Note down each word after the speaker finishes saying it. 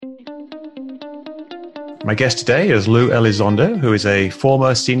My guest today is Lou Elizondo, who is a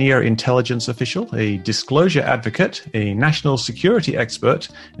former senior intelligence official, a disclosure advocate, a national security expert,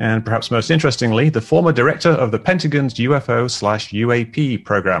 and perhaps most interestingly, the former director of the Pentagon's UFO/UAP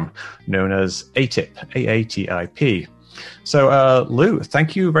program, known as AATIP, AATIP. So, Lou,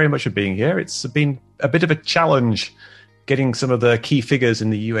 thank you very much for being here. It's been a bit of a challenge getting some of the key figures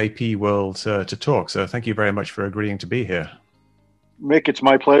in the UAP world to talk. So thank you very much for agreeing to be here. Mick, it's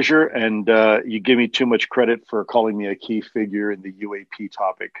my pleasure, and you give me too much credit for calling me a key figure in the UAP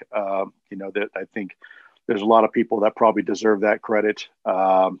topic. That I think there's a lot of people that probably deserve that credit.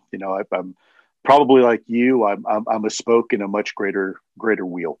 I'm probably like you. I'm a spoke in a much greater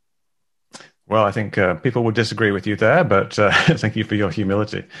wheel. Well, I think people would disagree with you there, but thank you for your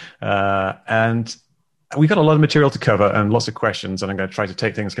humility. And we've got a lot of material to cover and lots of questions, and I'm going to try to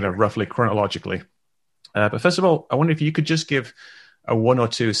take things kind of roughly chronologically. But first of all, I wonder if you could just give a one or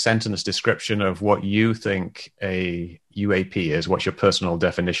two sentence description of what you think a UAP is. What's your personal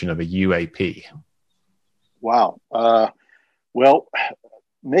definition of a UAP? Wow. Well,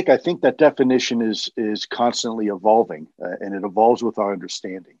 Nick, I think that definition is constantly evolving, and it evolves with our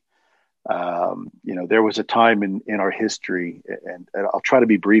understanding. There was a time in our history, and I'll try to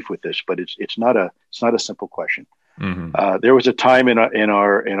be brief with this, but it's not a simple question. Mm-hmm. There was a time in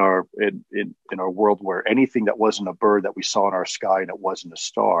our world where anything that wasn't a bird that we saw in our sky and it wasn't a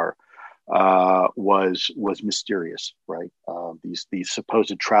star was mysterious, right? These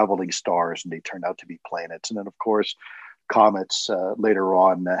supposed traveling stars, and they turned out to be planets, and then of course comets later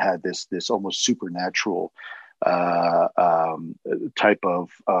on had this almost supernatural type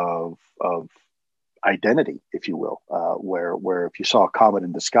of identity, if you will, where if you saw a comet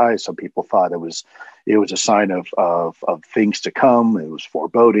in the sky, some people thought it was a sign of things to come. It was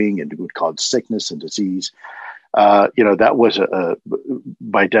foreboding, and it would cause sickness and disease. That was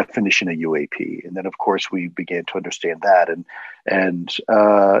by definition a UAP. And then of course we began to understand that, and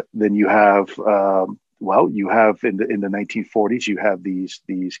then you have you have in the 1940s, you have these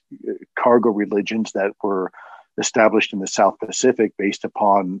cargo religions that were established in the South Pacific based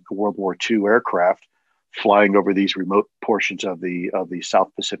upon World War II aircraft flying over these remote portions of the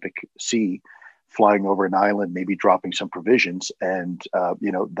South Pacific Sea, flying over an island, maybe dropping some provisions, and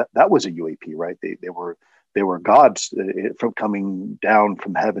that was a UAP, right? They were gods from coming down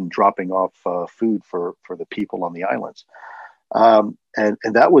from heaven, dropping off food for the people on the islands, and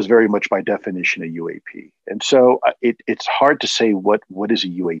that was very much by definition a UAP. And so it's hard to say what is a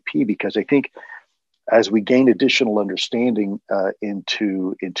UAP, because I think as we gain additional understanding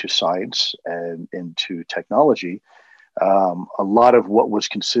into science and into technology, a lot of what was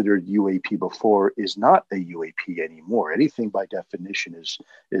considered UAP before is not a UAP anymore. Anything by definition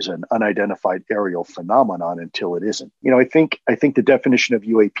is an unidentified aerial phenomenon until it isn't. I think the definition of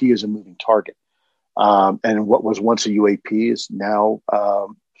UAP is a moving target, and what was once a UAP is now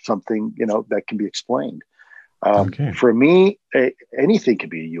something that can be explained. Okay. For me, anything can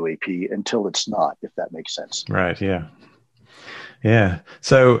be a UAP until it's not, if that makes sense. Right. Yeah. Yeah.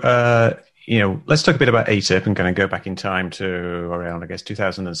 So, let's talk a bit about AATIP and kind of go back in time to around, I guess,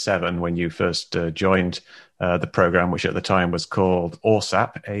 2007 when you first joined the program, which at the time was called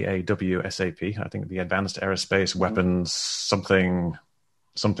AWSAP, AAWSAP. I think the Advanced Aerospace Weapons something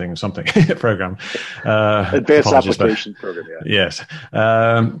program. Advanced Application Program. Yeah. Yes.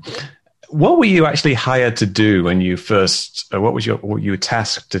 What were you actually hired to do when you first? What you were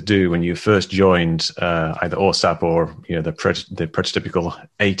tasked to do when you first joined either AWSAP or the prototypical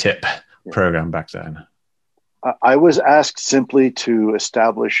AATIP program back then? I was asked simply to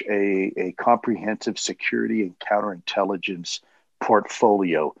establish a comprehensive security and counterintelligence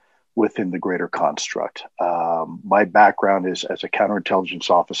portfolio within the greater construct. My background is as a counterintelligence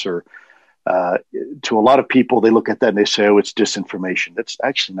officer. To a lot of people, they look at that and they say, "Oh, it's disinformation." That's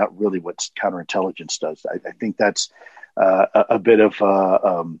actually not really what counterintelligence does. I think that's a bit of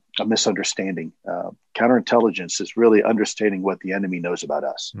a misunderstanding. Counterintelligence is really understanding what the enemy knows about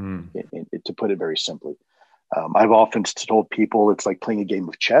us, to put it very simply. I've often told people it's like playing a game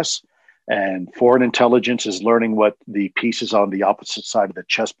of chess, and foreign intelligence is learning what the pieces on the opposite side of the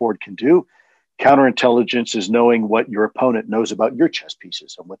chessboard can do. Counterintelligence is knowing what your opponent knows about your chess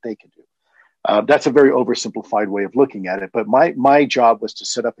pieces and what they can do. That's a very oversimplified way of looking at it. But my job was to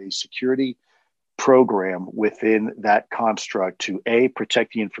set up a security program within that construct to A,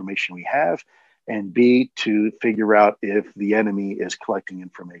 protect the information we have, and B, to figure out if the enemy is collecting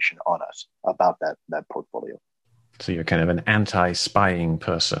information on us about that portfolio. So you're kind of an anti-spying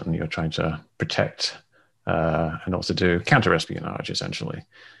person. You're trying to protect and also do counter-espionage, essentially.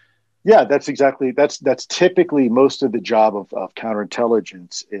 Yeah, that's typically most of the job of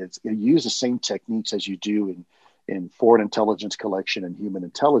counterintelligence is you use the same techniques as you do in foreign intelligence collection and human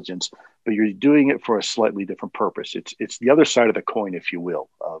intelligence, but you're doing it for a slightly different purpose. It's the other side of the coin, if you will,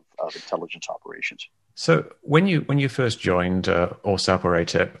 of intelligence operations. So when you first joined ORSAP or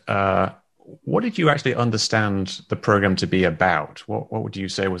ATIP, what did you actually understand the program to be about? What would you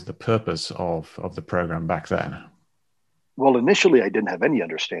say was the purpose of the program back then? Well, initially, I didn't have any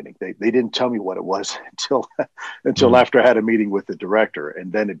understanding. They didn't tell me what it was until Mm. after I had a meeting with the director,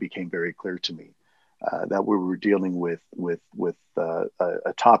 and then it became very clear to me that we were dealing with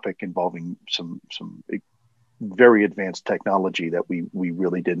a topic involving some very advanced technology that we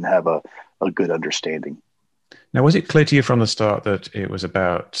really didn't have a good understanding. Now, was it clear to you from the start that it was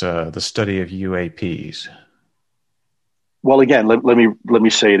about the study of UAPs? Well, again, let me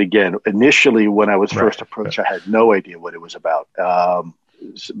say it again. Initially, when I was Right. first approached, I had no idea what it was about.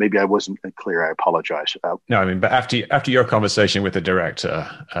 So maybe I wasn't clear. I apologize. No, I mean, but after your conversation with the director,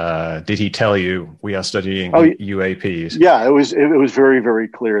 did he tell you we are studying Oh, UAPs? yeah, it was very very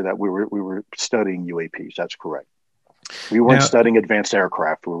clear that we were studying UAPs. That's correct. We weren't Now, studying advanced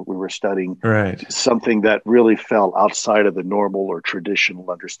aircraft. We were studying right. something that really fell outside of the normal or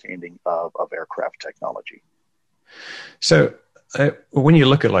traditional understanding of aircraft technology. So when you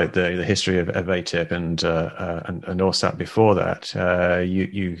look at like the history of ATIP and ORSAT before that,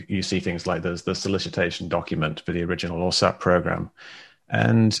 you see things like there's the solicitation document for the original ORSAT program,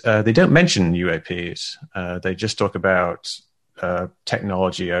 and they don't mention UAPs. They just talk about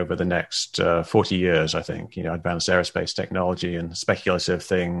technology over the next 40 years, I think, advanced aerospace technology and speculative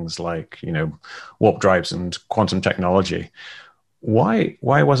things like, warp drives and quantum technology. Why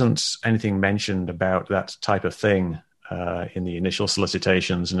wasn't anything mentioned about that type of thing in the initial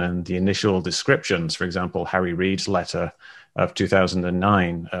solicitations and in the initial descriptions? For example, Harry Reid's letter of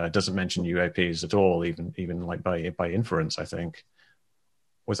 2009 doesn't mention UAPs at all, even like by inference, I think.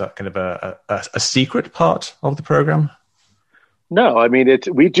 Was that kind of a secret part of the program? No, I mean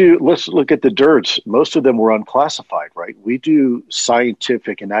we do. Let's look at the DIRTs. Most of them were unclassified, right? We do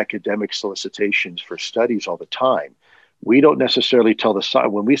scientific and academic solicitations for studies all the time. We don't necessarily tell the side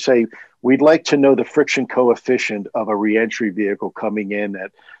when we say we'd like to know the friction coefficient of a reentry vehicle coming in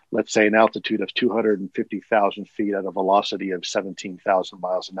at, let's say, an altitude of 250,000 feet at a velocity of 17,000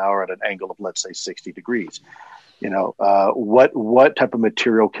 miles an hour at an angle of, let's say, 60 degrees. What type of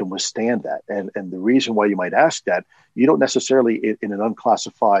material can withstand that? And the reason why you might ask that, you don't necessarily in an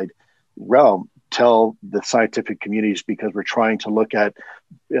unclassified realm tell the scientific communities because we're trying to look at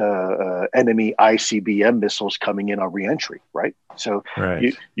enemy ICBM missiles coming in on reentry, right? So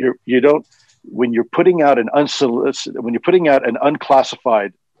Right. you don't when you're putting out an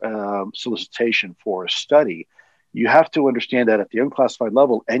unclassified solicitation for a study, you have to understand that at the unclassified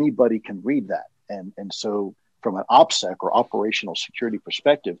level, anybody can read that, and so from an OPSEC or operational security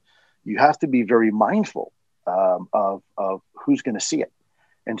perspective, you have to be very mindful of who's going to see it.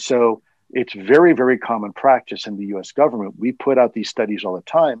 And so it's very, very common practice in the U.S. government. We put out these studies all the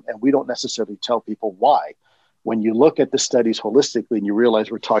time, and we don't necessarily tell people why. When you look at the studies holistically and you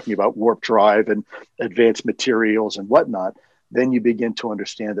realize we're talking about warp drive and advanced materials and whatnot, then you begin to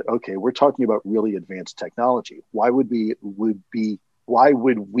understand that, okay, we're talking about really advanced technology. Why would we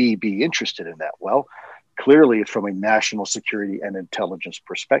be interested in that? Well, clearly it's from a national security and intelligence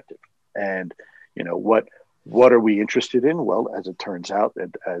perspective. And what are we interested in? Well, as it turns out,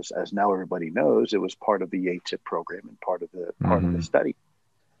 as now everybody knows, it was part of the ATIP program and part of the study.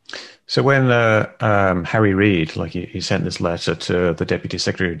 So when Harry Reid, like he sent this letter to the Deputy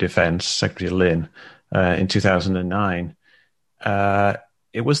Secretary of Defense, Secretary Lynn, in 2009,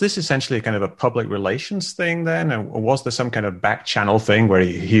 was this essentially a kind of a public relations thing then? Or was there some kind of back channel thing where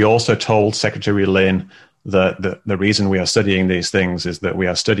he also told Secretary Lynn that the reason we are studying these things is that we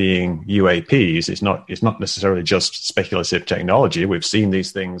are studying UAPs? It's not necessarily just speculative technology. We've seen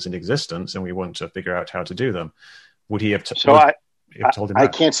these things in existence and we want to figure out how to do them. Would he have told him I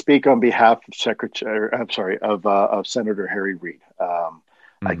that? can't speak on behalf of Senator Harry Reid.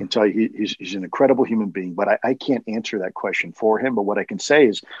 I can tell you he's an incredible human being, but I can't answer that question for him. But what I can say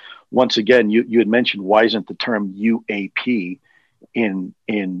is, once again, you had mentioned why isn't the term UAP in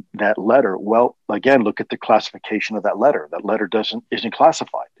that letter? Well, again, look at the classification of that letter. That letter isn't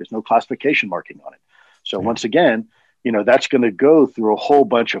classified. There's no classification marking on it. So once again, that's going to go through a whole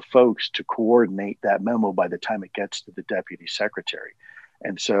bunch of folks to coordinate that memo by the time it gets to the deputy secretary.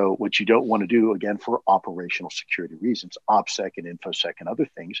 And so what you don't want to do, again, for operational security reasons, OPSEC and InfoSec and other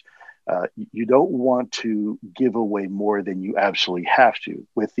things, You don't want to give away more than you absolutely have to,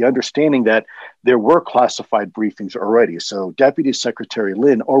 with the understanding that there were classified briefings already. So Deputy Secretary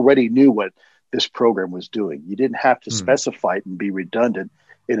Lin already knew what this program was doing. You didn't have to specify it and be redundant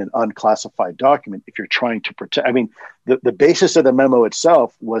in an unclassified document if you're trying to protect. I mean, the basis of the memo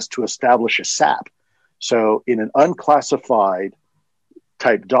itself was to establish a SAP. So in an unclassified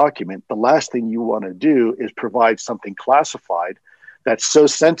type document, the last thing you want to do is provide something classified that's so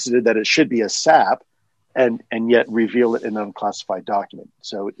sensitive that it should be a SAP and yet reveal it in an unclassified document.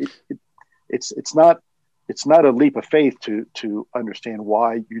 So it's not a leap of faith to understand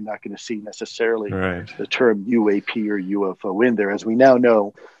why you're not going to see necessarily the term UAP or UFO in there, as we now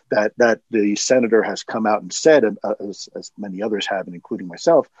know that the senator has come out and said, as many others have, and including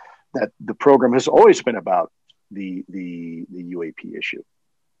myself, that the program has always been about the UAP issue.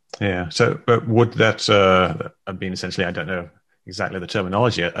 Yeah. So, but would that have been essentially, I don't know exactly the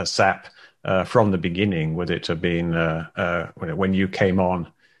terminology, a SAP from the beginning? Would it have been when you came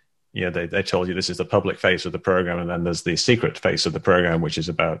on? Yeah, they told you this is the public face of the program, and then there's the secret face of the program, which is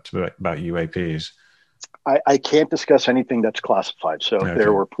about UAPs. I can't discuss anything that's classified. So if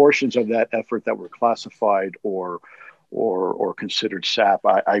there were portions of that effort that were classified or considered SAP,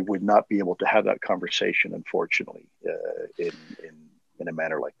 I would not be able to have that conversation, unfortunately, in a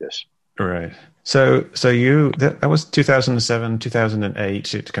manner like this. Right. So that was 2007,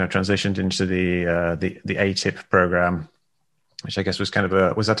 2008. It kind of transitioned into the ATIP program, which I guess was kind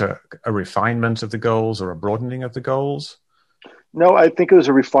of was that a refinement of the goals or a broadening of the goals? No, I think it was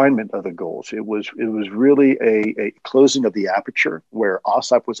a refinement of the goals. It was really a closing of the aperture, where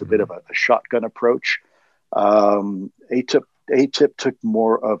OSAP was a bit of a shotgun approach. ATIP took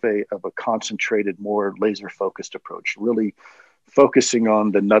more of a concentrated, more laser focused approach, really focusing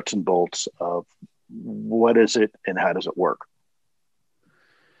on the nuts and bolts of what is it and how does it work.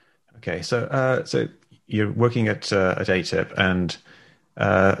 Okay, so you're working at ATIP, and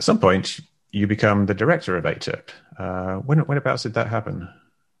at some point you become the director of ATIP. Whenabouts did that happen?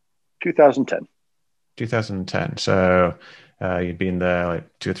 2010. 2010. So you'd been there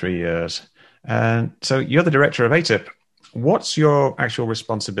like 2 or 3 years. And so you're the director of ATIP. What's your actual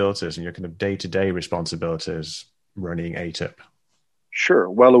responsibilities and your kind of day-to-day responsibilities running ATIP? Sure.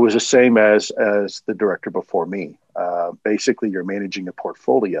 Well, it was the same as the director before me. Basically, you're managing a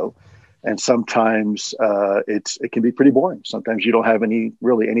portfolio, and sometimes it can be pretty boring. Sometimes you don't have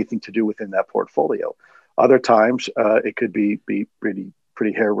anything to do within that portfolio. Other times it could be pretty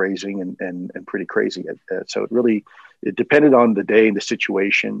hair raising and pretty crazy. So it depended on the day and the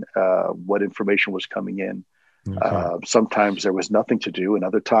situation, what information was coming in. Okay. Sometimes there was nothing to do, and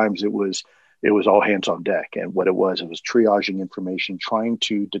other times it was all hands on deck. And what it was triaging information, trying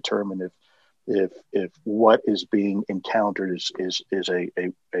to determine if what is being encountered is a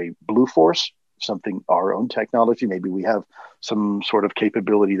blue force, something, our own technology. Maybe we have some sort of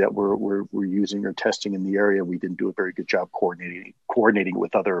capability that we're using or testing in the area. We didn't do a very good job coordinating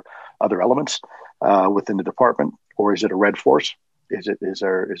with other elements within the department. Or is it a red force? Is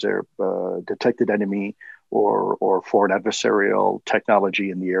there detected enemy or foreign adversarial technology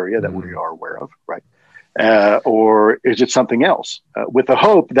in the area that we are aware of, right? Or is it something else? With the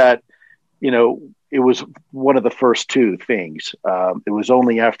hope that, it was one of the first two things. It was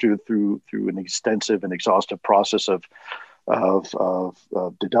only after through an extensive and exhaustive process of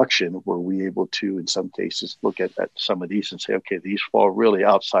deduction were we able to, in some cases, look at some of these and say, okay, these fall really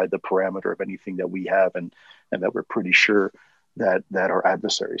outside the parameter of anything that we have and that we're pretty sure that our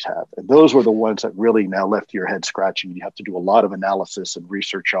adversaries have. And those were the ones that really now left your head scratching. You have to do a lot of analysis and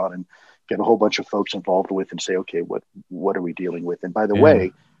research on and get a whole bunch of folks involved with and say, okay, what are we dealing with? And by the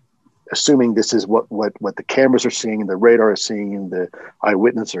way, assuming this is what the cameras are seeing and the radar is seeing and the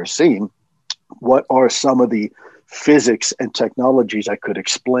eyewitnesses are seeing, what are some of the physics and technologies that could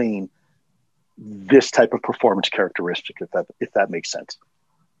explain this type of performance characteristic, if that makes sense?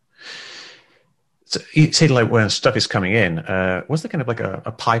 So you say, like, when stuff is coming in, was there kind of like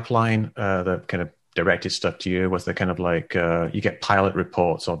a pipeline that kind of directed stuff to you? Was there kind of like, you get pilot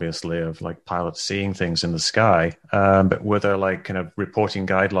reports, obviously, of like pilots seeing things in the sky, but were there like kind of reporting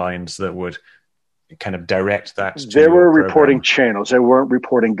guidelines that would kind of direct that to There were reporting channels. There weren't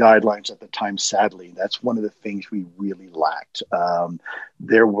reporting guidelines at the time, sadly. That's one of the things we really lacked.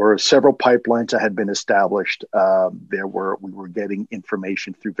 There were several pipelines that had been established. We were getting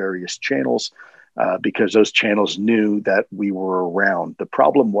information through various channels. Because those channels knew that we were around. The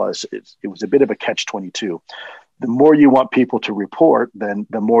problem was it was a bit of a catch-22. The more you want people to report, then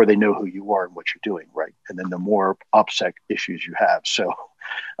the more they know who you are and what you're doing, right? And then the more OPSEC issues you have. So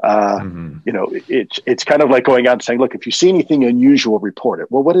It's kind of like going out and saying, look, if you see anything unusual, report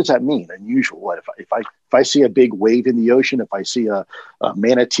it. Well, what does that mean? Unusual? What if I see a big wave in the ocean? If I see a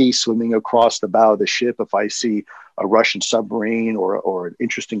manatee swimming across the bow of the ship? If I see a Russian submarine or an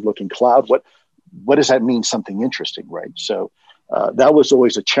interesting looking cloud? What does that mean? Something interesting, right? So that was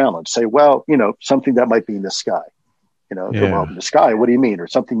always a challenge. Say, well, something that might be in the sky. Well, in the sky, what do you mean? Or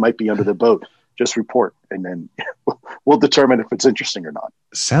something might be under the boat. Just report, and then we'll determine if it's interesting or not.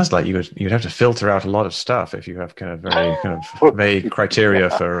 Sounds like you'd have to filter out a lot of stuff if you have kind of very kind of vague criteria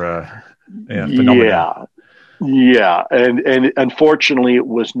for phenomena. Yeah, and unfortunately, it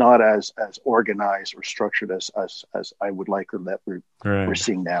was not as organized or structured as I would like, or that we're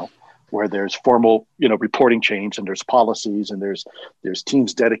seeing now, where there's formal reporting chains, and there's policies, and there's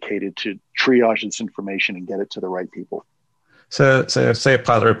teams dedicated to triage this information and get it to the right people. So say a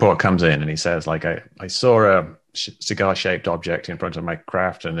pilot report comes in and he says, like, I saw a cigar-shaped object in front of my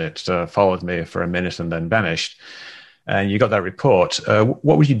craft and it followed me for a minute and then vanished. And you got that report.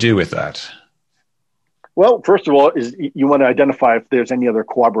 What would you do with that? Well, first of all, is you want to identify if there's any other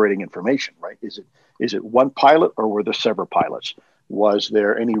corroborating information, right? Is it one pilot or were there several pilots? Was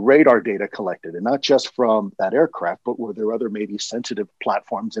there any radar data collected? And not just from that aircraft, but were there other maybe sensitive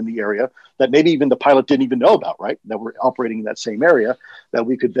platforms in the area that maybe even the pilot didn't even know about, right? That were operating in that same area that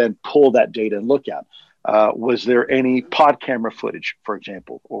we could then pull that data and look at. Was there any pod camera footage, for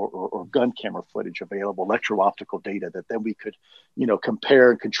example, or gun camera footage available, electro-optical data that then we could,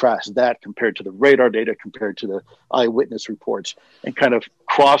 compare and contrast that compared to the radar data, compared to the eyewitness reports, and kind of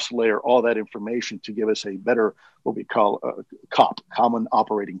cross-layer all that information to give us a better, what we call a common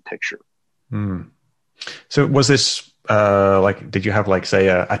operating picture. Mm. So was this did you have say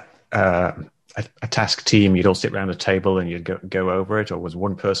a task team? You'd all sit around a table and you'd go over it, or was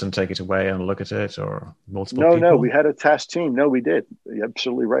one person take it away and look at it, or multiple people? No, we had a task team. No, we did. You're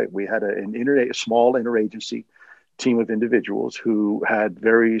absolutely right. We had a small interagency team of individuals who had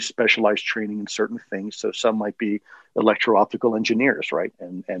very specialized training in certain things. So some might be electro-optical engineers, right?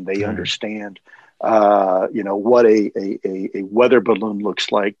 And they understand, what a weather balloon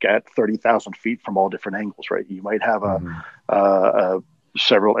looks like at 30,000 feet from all different angles, right? You might have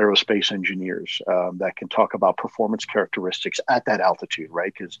several aerospace engineers that can talk about performance characteristics at that altitude,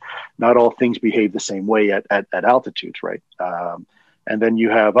 right? Because not all things behave the same way at altitudes, right? And then you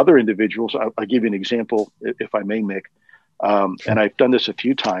have other individuals. I'll give you an example, if I may, Mick. And I've done this a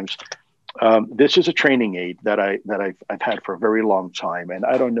few times. This is a training aid that I've had for a very long time, and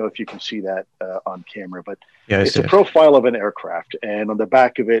I don't know if you can see that on camera, but it's a profile of an aircraft, and on the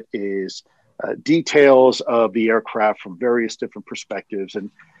back of it is details of the aircraft from various different perspectives. And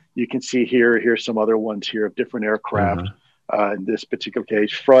you can see here's some other ones here of different aircraft. In this particular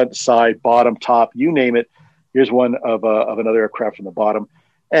case, front, side, bottom, top, you name it. Here's one of another aircraft from the bottom.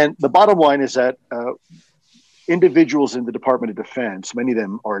 And the bottom line is that individuals in the Department of Defense, many of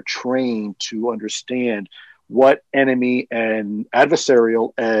them are trained to understand what enemy and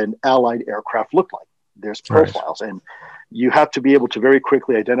adversarial and allied aircraft look like. There's profiles. Right. And you have to be able to very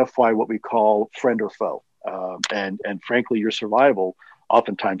quickly identify what we call friend or foe. And frankly, your survival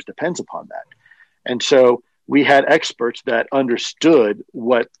oftentimes depends upon that. And so we had experts that understood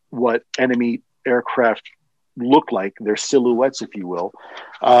what enemy aircraft look like, their silhouettes, if you will,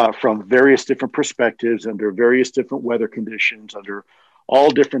 from various different perspectives, under various different weather conditions, under all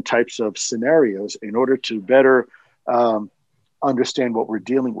different types of scenarios, in order to better understand what we're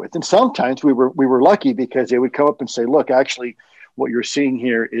dealing with. And sometimes we were lucky because they would come up and say, look, actually, what you're seeing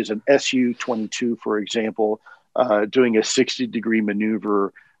here is an Su-22, for example, doing a 60-degree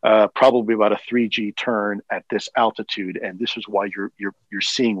maneuver, probably about a 3G turn at this altitude, and this is why you're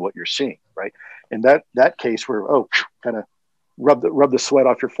seeing what you're seeing, right? In that case, we're kind of rub the sweat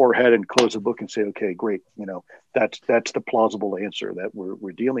off your forehead and close the book and say, okay, great, that's the plausible answer that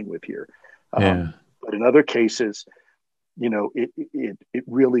we're dealing with here. But in other cases, it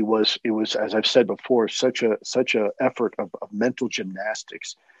really was, as I've said before, such a effort of mental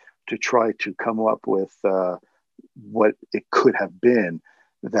gymnastics to try to come up with what it could have been,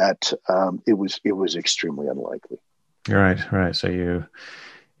 that it was extremely unlikely. Right. So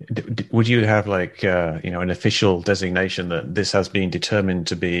would you have an official designation that this has been determined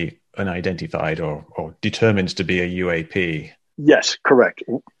to be unidentified or determined to be a UAP? Yes, correct.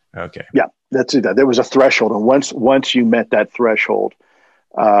 Okay. Yeah, that's it. There was a threshold, and once you met that threshold,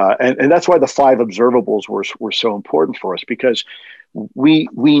 and that's why the 5 observables were so important for us, because we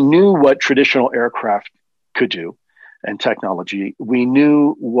knew what traditional aircraft could do and technology. We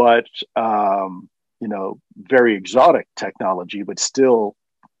knew what very exotic technology, but still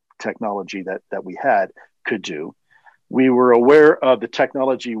technology that we had, could do. we were aware of the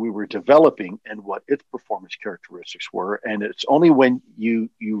technology we were developing and what its performance characteristics were. And it's only when you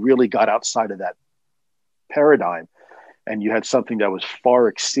really got outside of that paradigm and you had something that was far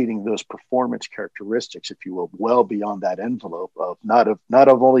exceeding those performance characteristics, if you will, well beyond that envelope of not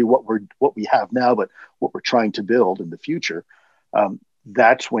only what we have now, but what we're trying to build in the future.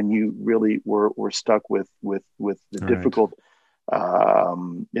 That's when you really were stuck with the difficult,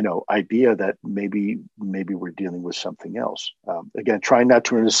 idea that maybe we're dealing with something else. Again, trying not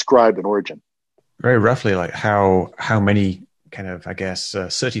to describe an origin. Very roughly, like how many kind of, I guess,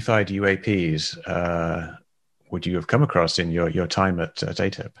 certified UAPs would you have come across in your time at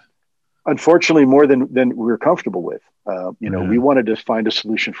ATIP? Unfortunately, more than we were comfortable with. We wanted to find a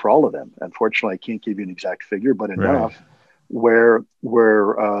solution for all of them. Unfortunately, I can't give you an exact figure, but enough where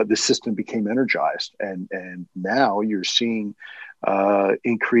the system became energized, and now you're seeing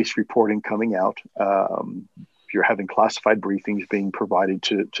increased reporting coming out. You're having classified briefings being provided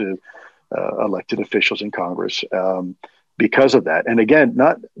to elected officials in Congress because of that. And again,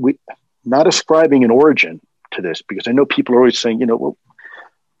 not ascribing an origin to this, because I know people are always saying, well,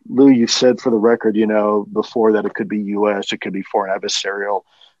 Lou, you said for the record, before that it could be U.S., it could be foreign adversarial,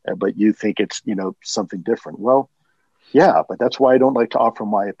 but you think it's, something different. Well, yeah, but that's why I don't like to offer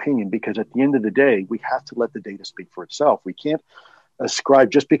my opinion, because at the end of the day, we have to let the data speak for itself. We can't ascribe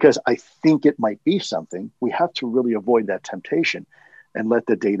just because I think it might be something. We have to really avoid that temptation and let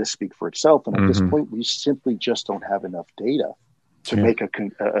the data speak for itself. And at this point, we simply just don't have enough data to make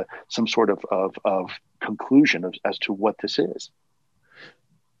some sort of conclusion as to what this is.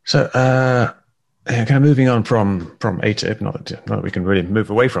 So, kind of moving on from ATIP, not that we can really move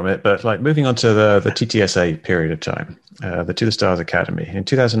away from it, but like moving on to the TTSA period of time, the To the Stars Academy. In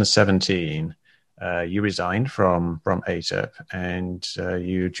 2017, you resigned from ATIP and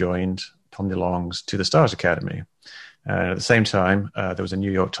you joined Tom DeLonge's To the Stars Academy. At the same time, there was a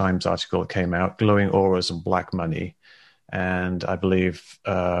New York Times article that came out, Glowing Auras and Black Money. And I believe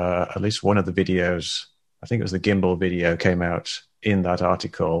at least one of the videos, I think it was the gimbal video, came out in that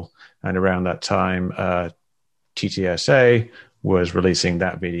article. And around that time, TTSA was releasing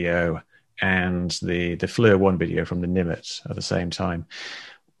that video and the FLIR 1 video from the Nimitz at the same time.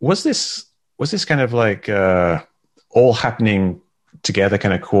 Was this kind of like all happening together,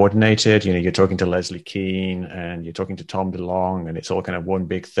 kind of coordinated? You're talking to Leslie Kean and you're talking to Tom DeLonge, and it's all kind of one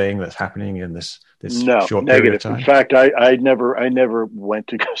big thing that's happening in this short period of time? In fact, I never went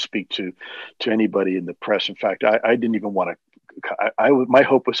to go speak to anybody in the press. In fact, I didn't even want to. My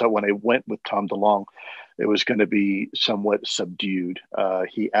hope was that when I went with Tom DeLonge, it was going to be somewhat subdued.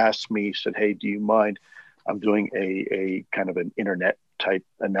 He asked me, said, "Hey, do you mind? I'm doing a kind of an internet type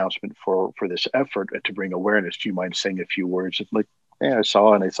announcement for this effort to bring awareness. Do you mind saying a few words?" And like, yeah, I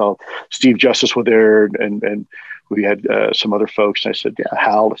saw Steve Justice was there, and we had some other folks. And I said, "Yeah,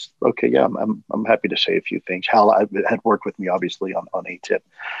 Hal, okay, yeah, I'm happy to say a few things." Hal had worked with me, obviously, on ATIP,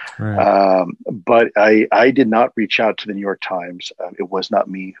 right. But I did not reach out to the New York Times. It was not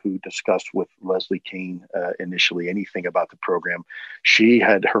me who discussed with Leslie Kean initially anything about the program. She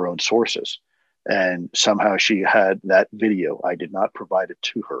had her own sources, and somehow she had that video. I did not provide it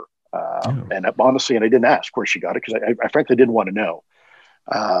to her. And honestly, I didn't ask where she got it, because I frankly didn't want to know.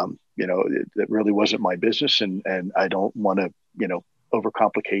 It really wasn't my business, and I don't want to,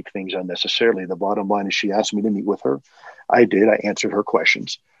 overcomplicate things unnecessarily. The bottom line is she asked me to meet with her. I did. I answered her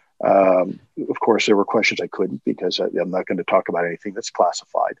questions. Of course, there were questions I couldn't, because I'm not going to talk about anything that's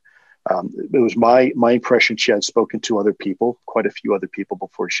classified. It was my impression she had spoken to other people, quite a few other people,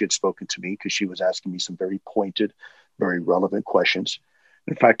 before she had spoken to me, because she was asking me some very pointed, very relevant questions.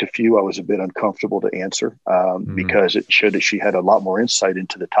 In fact, a few I was a bit uncomfortable to answer because it showed that she had a lot more insight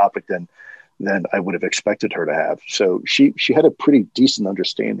into the topic than I would have expected her to have. So she had a pretty decent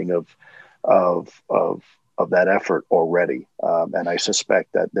understanding of that effort already, and I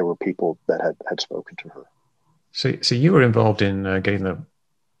suspect that there were people that had spoken to her. So you were involved in getting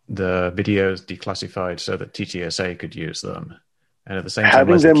the videos declassified so that TTSA could use them, and at the same time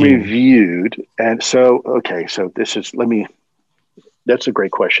having them reviewed. And so this is That's a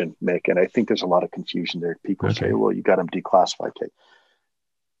great question, Mick, and I think there's a lot of confusion there. People say, well, you got them declassified. Okay.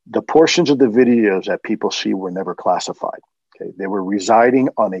 The portions of the videos that people see were never classified. Okay. They were residing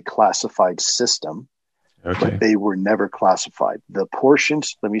on a classified system, but they were never classified. The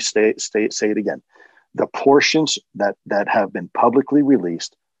portions, let me say it again. The portions that have been publicly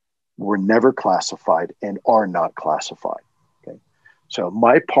released were never classified and are not classified. Okay. So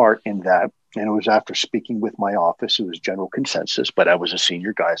my part in that, and it was after speaking with my office, it was general consensus, but I was a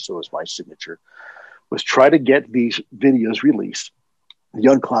senior guy, so it was my signature, was try to get these videos released,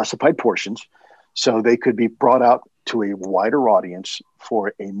 the unclassified portions, so they could be brought out to a wider audience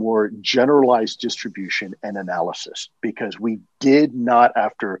for a more generalized distribution and analysis, because we did not,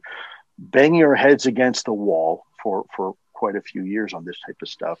 after banging our heads against the wall for quite a few years on this type of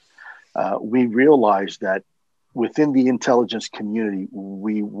stuff, we realized that within the intelligence community,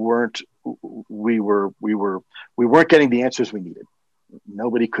 we weren't getting the answers we needed.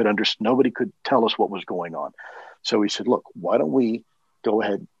 Nobody could tell us what was going on. So we said, look, why don't we go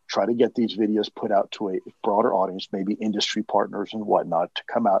ahead, try to get these videos put out to a broader audience, maybe industry partners and whatnot, to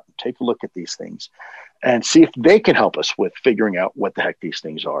come out and take a look at these things and see if they can help us with figuring out what the heck these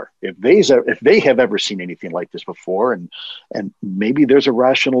things are. If they have ever seen anything like this before, and maybe there's a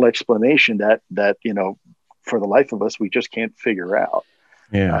rational explanation that, you know, for the life of us, we just can't figure out.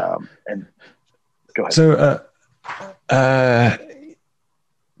 Yeah. And go ahead. So,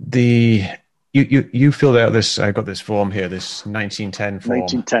 you filled out this. I got this form here, this 1910 form.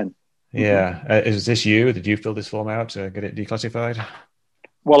 1910. Yeah. Is this you? Did you fill this form out to get it declassified?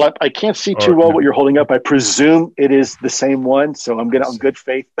 Well, I can't see too well what you're holding up. I presume it is the same one, so I'm gonna, on good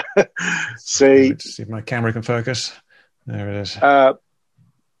faith, say. Let's see if my camera can focus. There it is.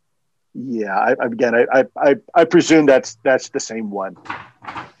 Yeah. I presume that's the same one.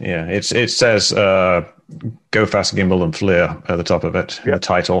 Yeah. It says "Go Fast, Gimbal, and FLIR" at the top of it. Yep. The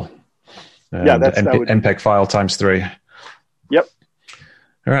title. Yeah, that would be MPEG file ×3. Yep.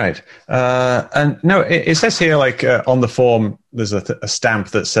 All right. And no, it says here, like on the form, there's a stamp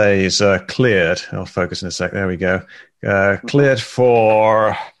that says cleared. I'll focus in a sec. There we go. Cleared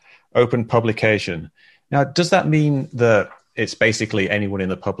for open publication. Now, does that mean that it's basically anyone in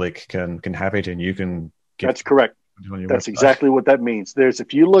the public can have it and you can get That's correct. That's exactly what that means.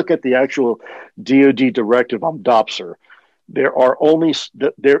 If you look at the actual DoD directive on DOPSR, there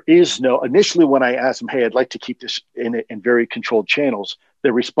is no, initially when I asked them, hey, I'd like to keep this in very controlled channels,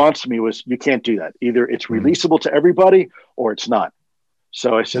 the response to me was, you can't do that. Either it's releasable to everybody or it's not.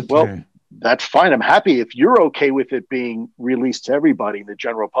 So I said, well, that's fine. I'm happy if you're okay with it being released to everybody in the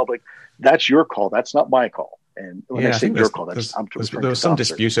general public. That's your call. That's not my call. And when I say your call, there was some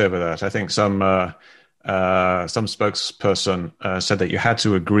dispute over that. I think some spokesperson said that you had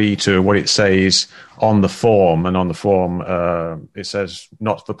to agree to what it says on the form, and on the form it says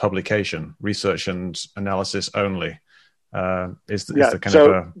not for publication, research and analysis only.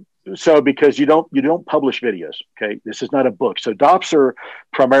 So because you don't publish videos, okay? This is not a book. So DOPSR,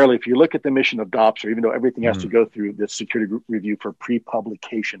 primarily, if you look at the mission of DOPSR, even though everything has to go through the security review for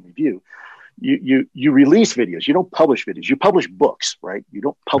pre-publication review, you release videos. You don't publish videos. You publish books, right? You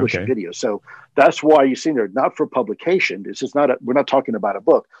don't publish videos. So that's why you see they're not for publication. This is we're not talking about a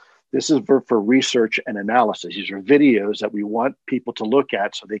book. This is for research and analysis. These are videos that we want people to look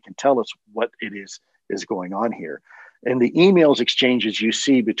at so they can tell us what it is going on here. And the emails exchanges you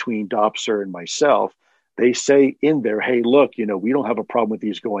see between DOPSR and myself, they say in there, hey, look, you know, we don't have a problem with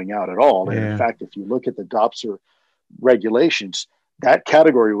these going out at all. And in fact, if you look at the DOPSR regulations, that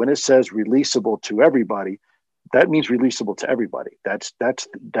category, when it says releasable to everybody, that means releasable to everybody.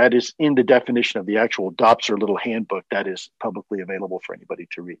 That is in the definition of the actual DOPSR little handbook that is publicly available for anybody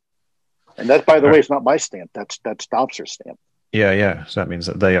to read. And that, by the way, is not my stamp. That's DOPSR's stamp. Yeah. So that means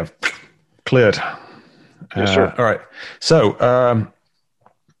that they have cleared. Yes, sir. All right. So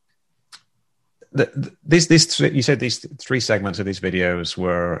you said these three segments of these videos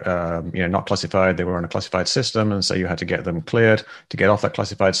were not classified. They were on a classified system, and so you had to get them cleared to get off that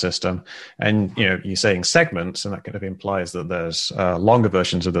classified system. And you're saying segments, and that kind of implies that there's longer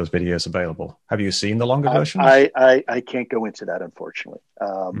versions of those videos available. Have you seen the longer versions? I can't go into that, unfortunately.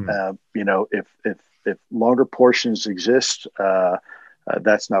 If longer portions exist,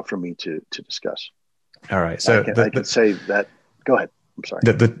 that's not for me to discuss. All right. So I can say that. Go ahead. I'm sorry.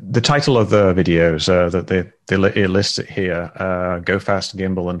 The title of the videos that they list it here, Go Fast,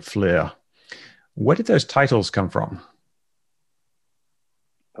 Gimbal, and FLIR. Where did those titles come from?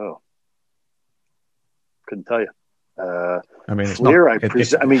 Oh, couldn't tell you. FLIR,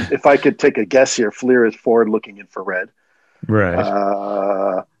 if I could take a guess here, FLIR is forward-looking infrared.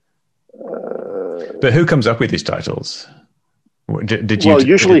 Right. But who comes up with these titles?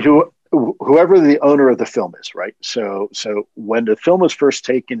 Usually whoever the owner of the film is, right? So when the film is first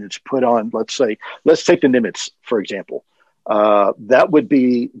taken, it's put on, let's take the Nimitz, for example. That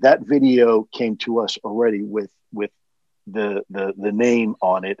video came to us already with the name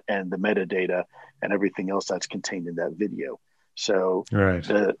on it and the metadata and everything else that's contained in that video. So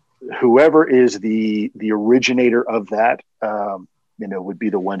whoever is the originator of that, would be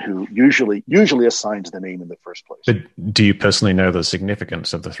the one who usually assigns the name in the first place. But do you personally know the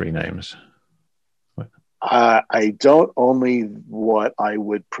significance of the three names? I don't, only what I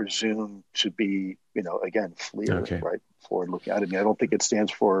would presume to be, again, FLIR, Okay. right? Forward looking. I don't think it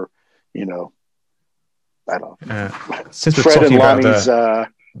stands for, you know, I don't know. Since we're Fred and Lonnie's.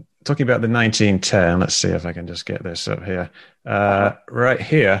 Talking about the 1910, let's see if I can just get this up here. Right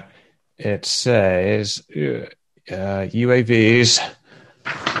here, it says UAVs,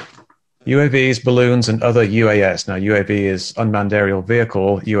 balloons, and other UAS. Now, UAV is unmanned aerial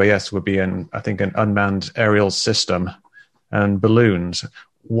vehicle. UAS would be an unmanned aerial system, and balloons.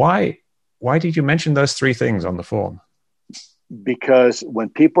 Why did you mention those three things on the form? Because when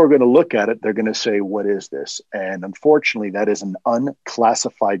people are going to look at it, they're going to say, what is this? And unfortunately, that is an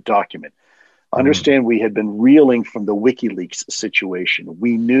unclassified document. Understand, we had been reeling from the WikiLeaks situation.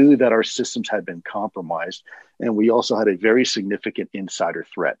 We knew that our systems had been compromised, and we also had a very significant insider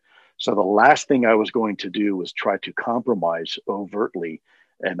threat. So the last thing I was going to do was try to compromise overtly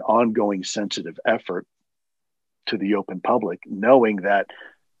an ongoing sensitive effort to the open public, knowing that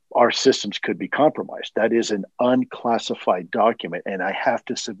our systems could be compromised. That is an unclassified document, and I have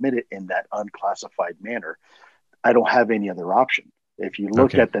to submit it in that unclassified manner. I don't have any other option. If you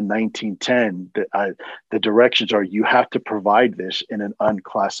look at the 1910, the directions are you have to provide this in an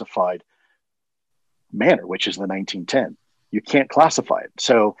unclassified manner, which is the 1910. You can't classify it.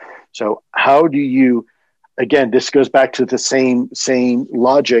 So how do you, again, this goes back to the same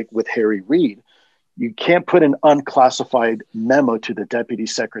logic with Harry Reid. You can't put an unclassified memo to the Deputy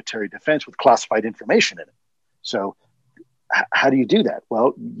Secretary of Defense with classified information in it. So how do you do that?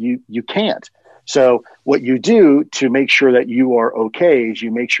 Well, you can't. So what you do to make sure that you are okay is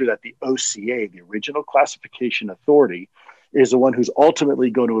you make sure that the OCA, the Original Classification Authority, is the one who's ultimately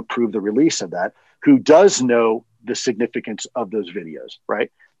going to approve the release of that, who does know the significance of those videos,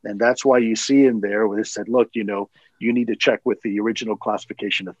 right? And that's why you see in there where it said, look, you need to check with the Original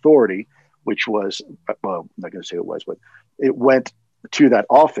Classification Authority, which was, well, I'm not going to say it was, but it went to that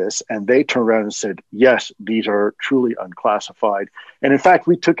office and they turned around and said, yes, these are truly unclassified. And in fact,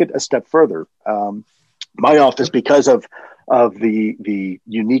 we took it a step further. My office, because of the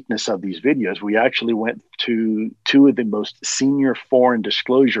uniqueness of these videos, we actually went to two of the most senior foreign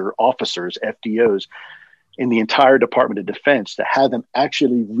disclosure officers, FDOs, in the entire Department of Defense to have them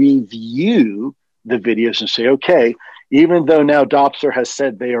actually review the videos and say, okay, even though now DOPSR has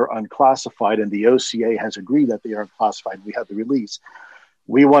said they are unclassified and the OCA has agreed that they are unclassified, we have the release.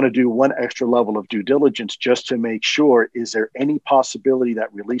 We want to do one extra level of due diligence just to make sure, is there any possibility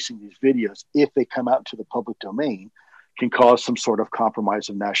that releasing these videos, if they come out into the public domain, can cause some sort of compromise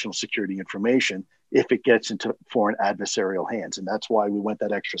of national security information if it gets into foreign adversarial hands? And that's why we went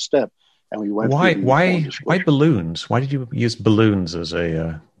that extra step. And we went why balloons? Why did you use balloons as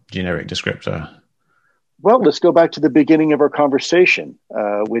a generic descriptor? Well, let's go back to the beginning of our conversation,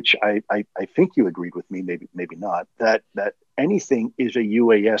 which I think you agreed with me, maybe not, that anything is a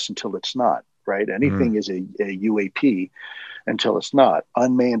UAS until it's not, right? Anything is a UAP until it's not.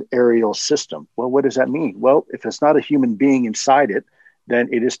 Unmanned aerial system. Well, what does that mean? Well, if it's not a human being inside it, then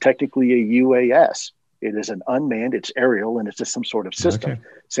it is technically a UAS. It is an unmanned, it's aerial, and it's just some sort of system. Okay.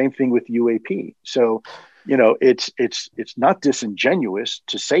 Same thing with UAP. So, it's not disingenuous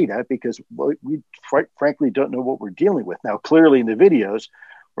to say that, because we frankly don't know what we're dealing with. Now, clearly in the videos,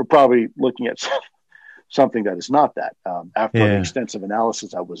 we're probably looking at something that is not that. After an extensive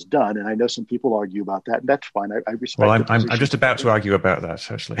analysis that was done, and I know some people argue about that, and that's fine. I respect. Well, I'm just about to argue about that,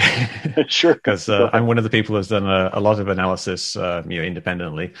 actually. Sure, because I'm one of the people who's done a lot of analysis,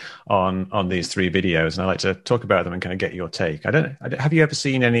 independently on these three videos, and I like to talk about them and kind of get your take. Have you ever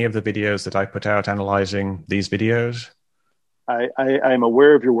seen any of the videos that I put out analyzing these videos? I'm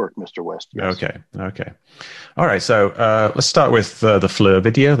aware of your work, Mr. West. Yes. Okay. All right. So let's start with the FLIR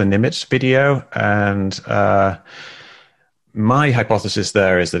video, the Nimitz video. And my hypothesis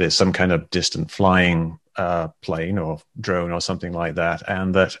there is that it's some kind of distant flying plane or drone or something like that,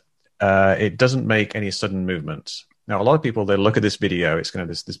 and that it doesn't make any sudden movements. Now, a lot of people, they look at this video. It's kind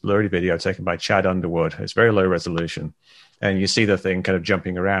of this blurry video taken by Chad Underwood. It's very low resolution, and you see the thing kind of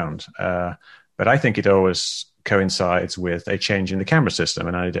jumping around. But I think it always coincides with a change in the camera system.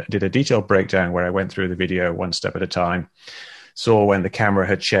 And I did a detailed breakdown where I went through the video one step at a time, saw when the camera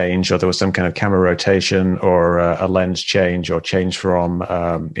had changed, or there was some kind of camera rotation or a lens change, or change from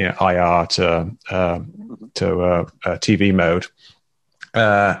IR to TV mode.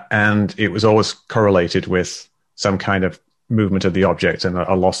 And it was always correlated with some kind of movement of the object and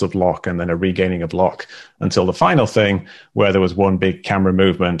a loss of lock and then a regaining of lock, until the final thing where there was one big camera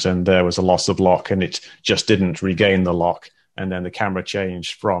movement and there was a loss of lock and it just didn't regain the lock. And then the camera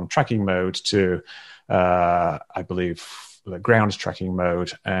changed from tracking mode to, I believe, the ground tracking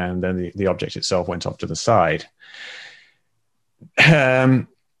mode, and then the object itself went off to the side.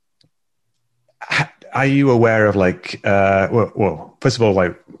 Are you aware of well, first of all,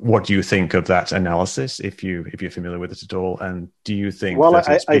 like, what do you think of that analysis, if you're familiar with it at all? And do you think that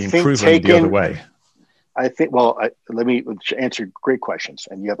it's been proven the other way? I think, let me answer great questions.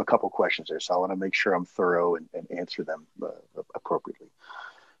 And you have a couple questions there, so I want to make sure I'm thorough and answer them appropriately.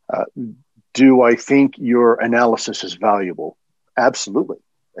 Do I think your analysis is valuable? Absolutely.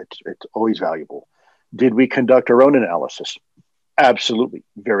 It's always valuable. Did we conduct our own analysis? Absolutely.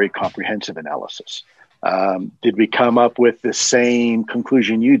 Very comprehensive analysis. Did we come up with the same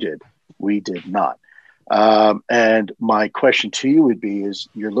conclusion you did? We did not. And my question to you would be, is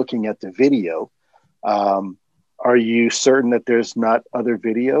you're looking at the video. Are you certain that there's not other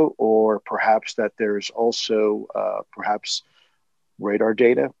video, or perhaps that there's also perhaps radar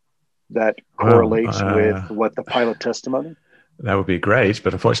data that correlates with what the pilot testimony? That would be great,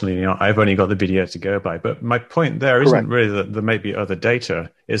 but unfortunately, I've only got the video to go by. But my point there isn't really that there may be other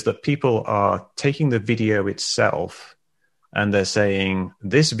data, is that people are taking the video itself and they're saying,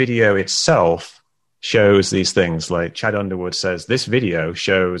 this video itself shows these things. Like Chad Underwood says, this video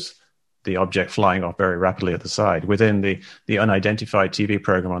shows the object flying off very rapidly at the side. Within the unidentified TV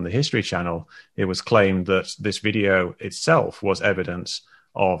program on the History Channel, it was claimed that this video itself was evidence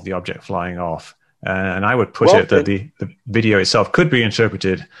of the object flying off. And I would put it that the video itself could be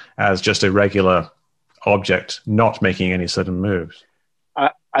interpreted as just a regular object not making any sudden moves.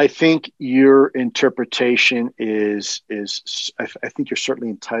 I think your interpretation is I think you're certainly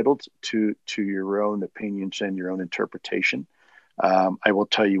entitled to your own opinions and your own interpretation. I will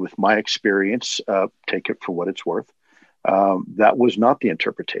tell you, with my experience, take it for what it's worth, that was not the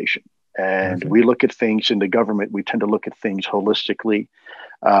interpretation. And we look at things in the government, we tend to look at things holistically.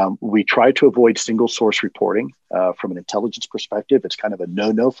 We try to avoid single source reporting from an intelligence perspective. It's kind of a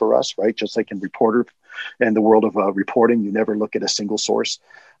no-no for us, right? Just like in the world of reporting, you never look at a single source.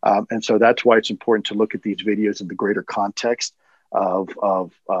 And so that's why it's important to look at these videos in the greater context of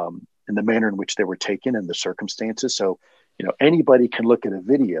in the manner in which they were taken and the circumstances. So, anybody can look at a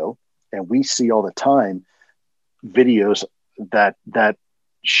video, and we see all the time videos that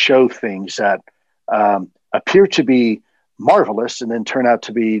show things that appear to be marvelous and then turn out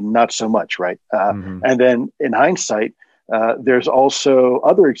to be not so much, right? And then in hindsight, there's also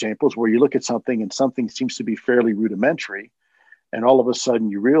other examples where you look at something and something seems to be fairly rudimentary, and all of a sudden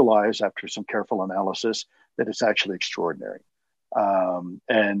you realize, after some careful analysis, that it's actually extraordinary.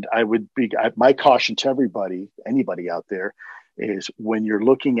 And my caution to anybody out there, is when you're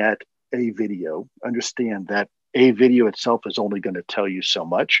looking at a video, understand that a video itself is only going to tell you so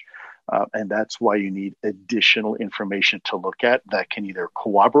much. And that's why you need additional information to look at that can either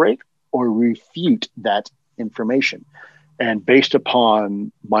corroborate or refute that information. And based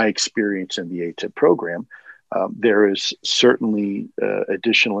upon my experience in the ATIP program, there is certainly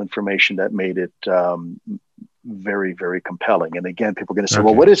additional information that made it very, very compelling. And again, people are going to say,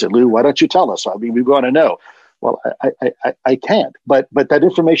 well, what is it, Lou? Why don't you tell us? I mean, we want to know. Well, I can't. But that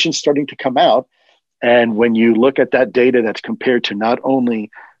information is starting to come out. And when you look at that data that's compared to not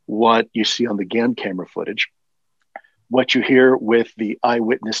only what you see on the GAN camera footage, what you hear with the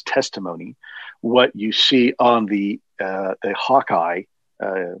eyewitness testimony, what you see on the Hawkeye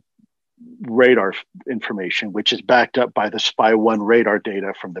radar information, which is backed up by the Spy 1 radar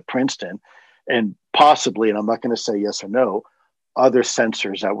data from the Princeton, and possibly, and I'm not going to say yes or no, other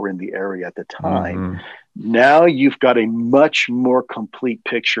sensors that were in the area at the time. Now you've got a much more complete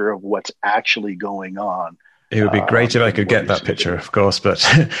picture of what's actually going on. It would be great if I could get that picture, of course, but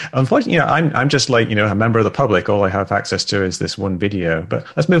unfortunately, I'm just like, a member of the public. All I have access to is this one video. But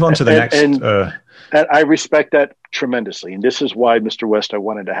let's move on to the next. And I respect that tremendously, and this is why, Mr. West, I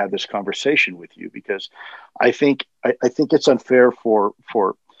wanted to have this conversation with you, because I think it's unfair for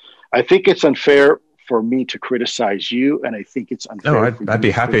me to criticize you, and I think it's unfair. No, I'd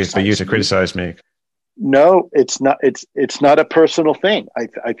be happy for you to criticize me. No, it's not. It's not a personal thing.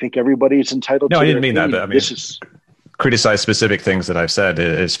 I think everybody's entitled. No, to I didn't mean that. But I mean, this is criticize specific things that I've said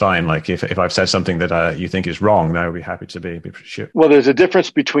is fine. Like if I've said something that you think is wrong, then I would be happy to be sure. Well, there's a difference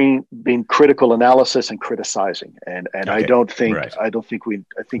between being critical analysis and criticizing, and okay. I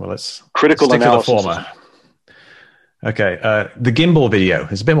think let's critical stick analysis. To the former. Okay, the gimbal video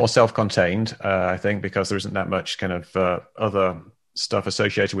is a bit more self-contained, I think, because there isn't that much kind of other stuff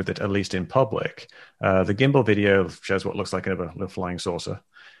associated with it, at least in public. The gimbal video shows what looks like a little flying saucer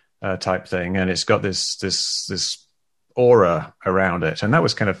type thing, and it's got this aura around it, and that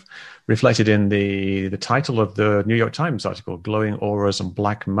was kind of reflected in the title of the New York Times article, "Glowing Auras and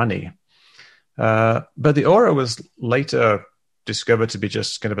Black Money." But the Aura was later discovered to be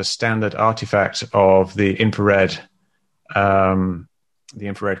just kind of a standard artifact of the infrared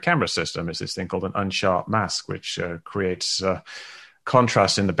camera system. It's this thing called an unsharp mask, which creates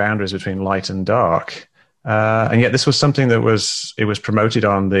contrast in the boundaries between light and dark. And yet this was something that was promoted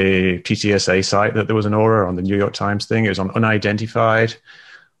on the TTSA site, that there was an Aura, on the New York Times thing. It was on unidentified.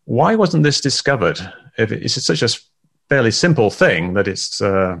 Why wasn't this discovered? If it's such a fairly simple thing that it's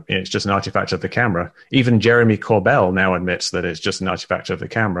just an artifact of the camera. Even Jeremy Corbell now admits that it's just an artifact of the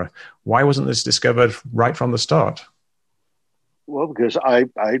camera. Why wasn't this discovered right from the start? Well, because I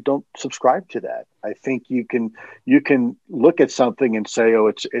don't subscribe to that. I think you can look at something and say,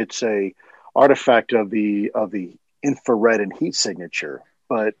 oh, it's a artifact of the infrared and heat signature,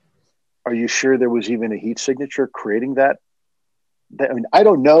 but are you sure there was even a heat signature creating that? I mean, I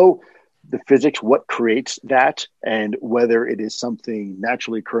don't know the physics, what creates that, and whether it is something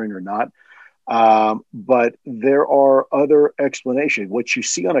naturally occurring or not. But there are other explanations. What you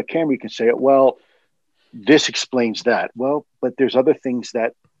see on a camera, you can say, well, this explains that. Well, but there's other things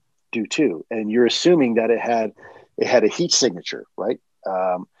that do too. And you're assuming that it had a heat signature, right?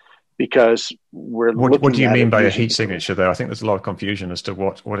 Because what do you mean by a heat signature, though? I think there's a lot of confusion as to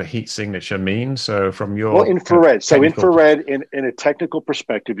what a heat signature means. So from your infrared. So infrared, in a technical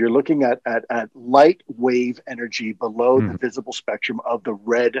perspective, you're looking at light wave energy below the visible spectrum of the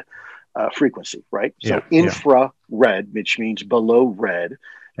red frequency, right? So infrared, which means below red,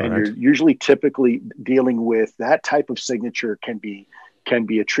 and you're usually typically dealing with that type of signature can be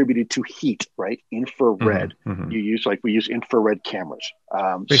attributed to heat, right? Infrared. We use infrared cameras.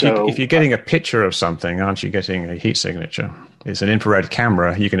 If you're getting a picture of something, aren't you getting a heat signature? It's an infrared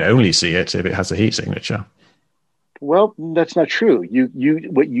camera. You can only see it if it has a heat signature. Well, that's not true.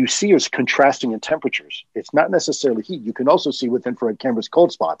 What you see is contrasting in temperatures. It's not necessarily heat. You can also see with infrared cameras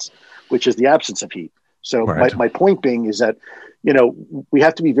cold spots, which is the absence of heat. So my point being is that, we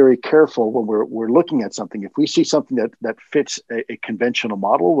have to be very careful when we're looking at something. If we see something that fits a conventional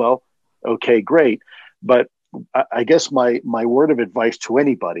model, well, okay, great. But I guess my word of advice to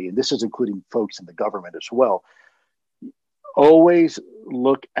anybody, and this is including folks in the government as well, always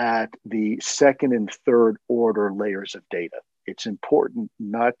look at the second and third order layers of data. It's important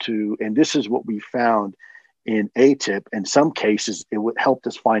not to, and this is what we found in AATIP. In some cases, it would help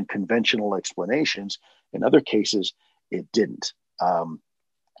us find conventional explanations. In other cases, it didn't.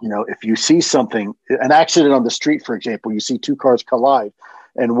 If you see something, an accident on the street, for example, you see two cars collide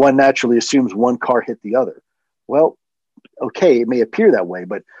and one naturally assumes one car hit the other. Well, okay, it may appear that way,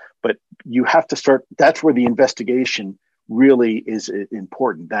 but you have to start, that's where the investigation really is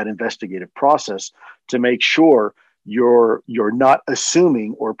important, that investigative process, to make sure you're not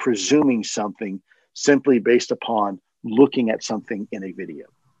assuming or presuming something simply based upon looking at something in a video.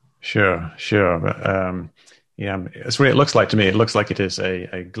 Sure. That's what it looks like to me. It looks like it is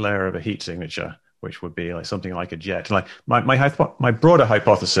a glare of a heat signature, which would be like something like a jet. Like my broader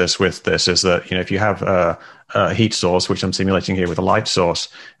hypothesis with this is that, if you have a heat source, which I'm simulating here with a light source,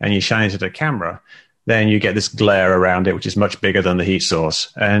 and you shine it at a camera, then you get this glare around it, which is much bigger than the heat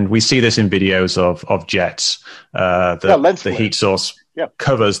source. And we see this in videos of jets. The heat source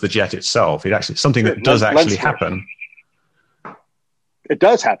covers the jet itself. It actually something that does actually happen. It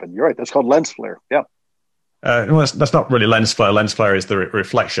does happen. You're right. That's called lens flare. Yeah. That's not really lens flare. Lens flare is the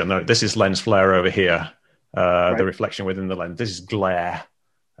reflection. No, this is lens flare over here. The reflection within the lens. This is glare.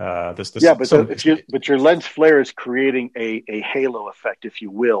 But your lens flare is creating a halo effect, if you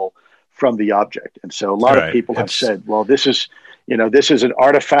will, from the object. And so a lot of people have said, well, this is an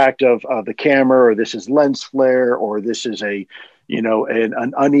artifact of the camera, or this is lens flare, or this is an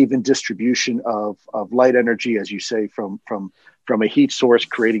uneven distribution of light energy, as you say, from a heat source,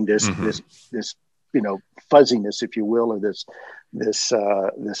 creating this fuzziness, if you will, or this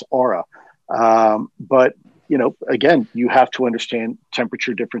aura. But again, you have to understand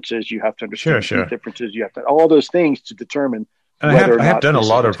temperature differences. You have to understand heat differences. You have to all those things to determine. And I have done a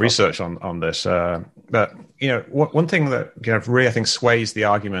lot of research on this, but one thing that really I think sways the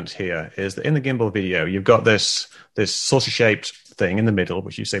argument here is that in the gimbal video, you've got this saucer-shaped thing in the middle,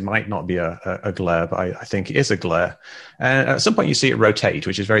 which you say might not be a glare, but I think it is a glare. And at some point, you see it rotate,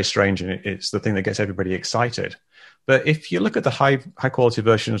 which is very strange, and it's the thing that gets everybody excited. But if you look at the high quality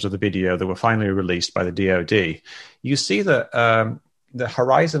versions of the video that were finally released by the DoD, you see that the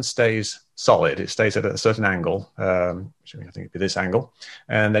horizon stays solid. It stays at a certain angle. I think it'd be this angle.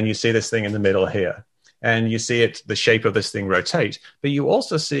 And then you see this thing in the middle here. And you see the shape of this thing rotate. But you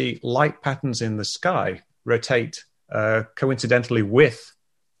also see light patterns in the sky rotate coincidentally with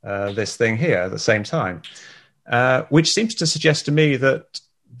this thing here at the same time, which seems to suggest to me that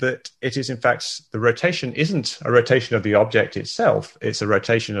that it is, in fact, the rotation isn't a rotation of the object itself. It's a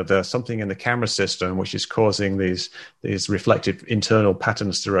rotation of something in the camera system, which is causing these reflective internal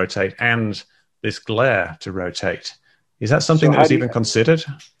patterns to rotate and this glare to rotate. Is that something that was even considered?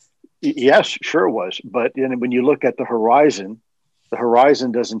 Yes, sure it was. But when you look at the horizon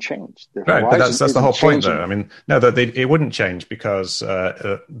doesn't change. Right, but that's the whole point, though. I mean, no, it wouldn't change because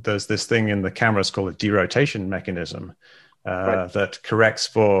there's this thing in the cameras called a derotation mechanism that corrects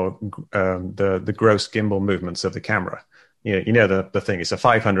for the gross gimbal movements of the camera. You know the thing. It's a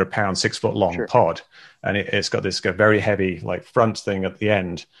 500-pound, 6-foot-long pod, and it's got this very heavy front thing at the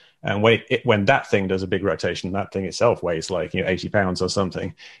end. And when that thing does a big rotation, that thing itself weighs 80 pounds or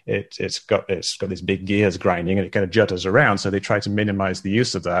something. It's got these big gears grinding, and it kind of jutters around. So they try to minimize the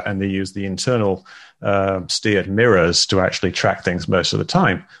use of that, and they use the internal steered mirrors to actually track things most of the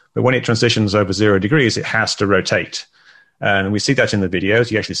time. But when it transitions over 0 degrees, it has to rotate. And we see that in the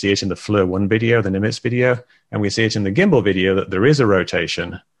videos. You actually see it in the FLIR 1 video, the Nimitz video, and we see it in the gimbal video that there is a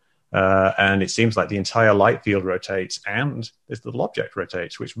rotation. And it seems like the entire light field rotates and this little object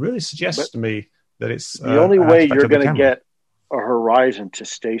rotates, which really suggests to me that it's the only way you're going to get a horizon to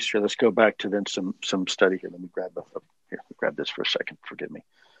stay straight. Let's go back to then some study here. Let me grab this for a second. Forgive me.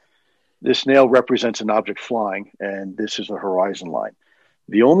 This nail represents an object flying, and this is a horizon line.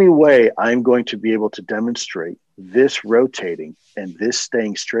 The only way I'm going to be able to demonstrate this rotating and this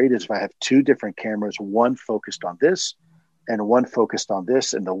staying straight is if I have two different cameras, one focused on this and one focused on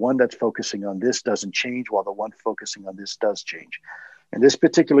this, and the one that's focusing on this doesn't change while the one focusing on this does change. In this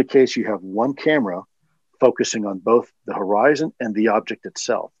particular case, you have one camera focusing on both the horizon and the object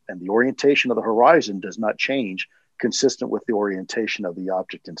itself, and the orientation of the horizon does not change consistent with the orientation of the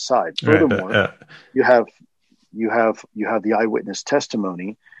object inside. Furthermore, you have the eyewitness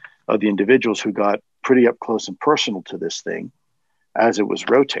testimony of the individuals who got pretty up close and personal to this thing as it was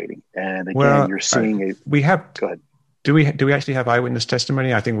rotating. And again, you're seeing we have. Go ahead. Do we actually have eyewitness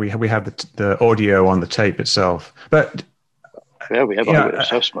testimony? I think we have the audio on the tape itself. But yeah, we have eyewitness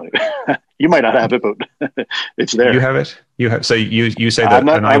testimony. You might not have it, but it's there. You have it. You have. So you say that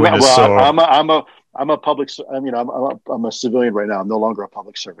an eyewitness saw. I'm a public. I mean, I'm a civilian right now. I'm no longer a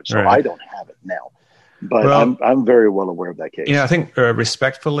public servant, so right. I don't have it now. But I'm very well aware of that case. Yeah, I think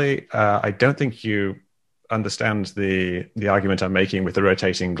respectfully, I don't think you understand the argument I'm making with the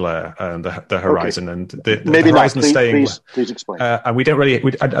rotating glare and the horizon and the horizon staying. Please explain. And we don't really.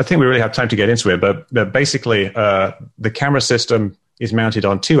 I think we really have time to get into it, but basically, the camera system is mounted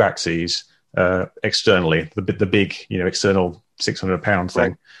on two axes externally. The big, external 600-pound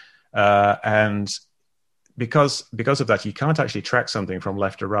thing, and because of that, you can't actually track something from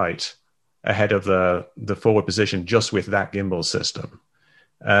left to right ahead of the forward position just with that gimbal system.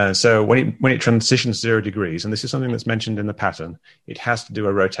 So when it transitions 0 degrees, and this is something that's mentioned in the pattern, it has to do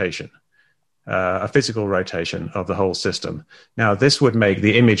a rotation, a physical rotation of the whole system. Now, this would make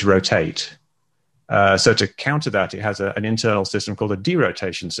the image rotate. So to counter that, it has an internal system called a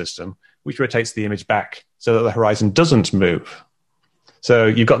derotation system, which rotates the image back so that the horizon doesn't move. So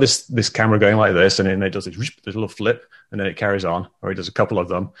you've got this camera going like this, and then it does this little flip, and then it carries on, or it does a couple of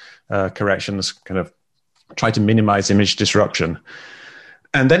them, corrections, kind of try to minimize image disruption.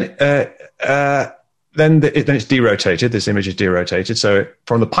 And then it's derotated. This image is derotated. So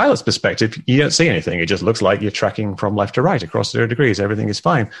from the pilot's perspective, you don't see anything. It just looks like you're tracking from left to right across 0 degrees. Everything is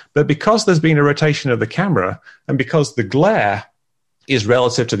fine. But because there's been a rotation of the camera, and because the glare is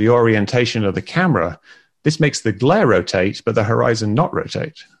relative to the orientation of the camera, this makes the glare rotate, but the horizon not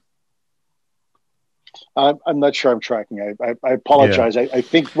rotate. I'm not sure I'm tracking. I apologize. Yeah. I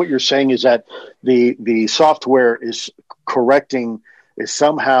think what you're saying is that the software is correcting, is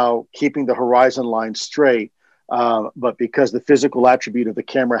somehow keeping the horizon line straight, but because the physical attribute of the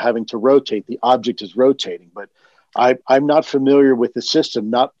camera having to rotate, the object is rotating. But I'm not familiar with the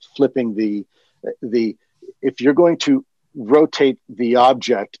system, not flipping the if you're going to rotate the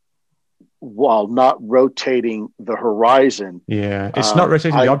object while not rotating the horizon. Yeah, it's not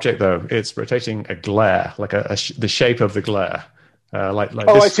rotating the object, though. It's rotating a glare, like the shape of the glare. Like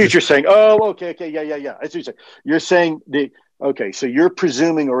I see what you're saying. Oh, okay, yeah. I see what you're saying. You're saying so you're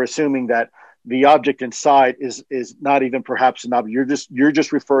presuming or assuming that the object inside is not even perhaps an object. You're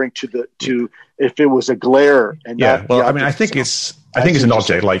just referring to if it was a glare and not well, I mean, I think it's an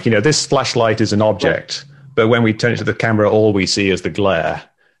object. Like, this flashlight is an object, but when we turn it to the camera, all we see is the glare.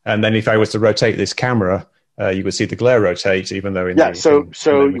 And then if I was to rotate this camera, you would see the glare rotate, even though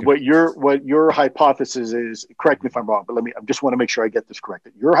what your hypothesis is, correct me if I'm wrong, but I just want to make sure I get this correct.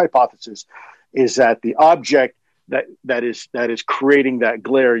 Your hypothesis is that the object that is creating that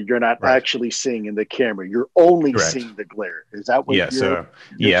glare you're not actually seeing in the camera. You're only seeing the glare. Is that what So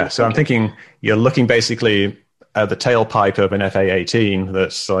I'm thinking you're looking basically at the tailpipe of an FA-18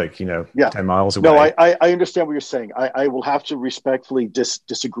 that's 10 miles away. No, I understand what you're saying. I will have to respectfully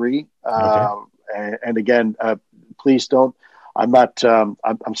disagree. And again, please don't. I'm not.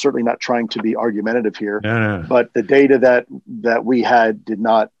 I'm certainly not trying to be argumentative here. No. But the data that we had did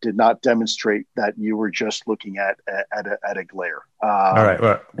not demonstrate that you were just looking at a glare. All right.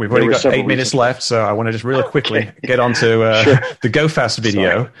 Well, we've already got 8 minutes left, so I want to just really quickly get onto the GoFast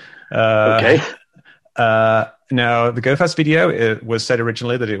video. Now, the GoFast video, it was said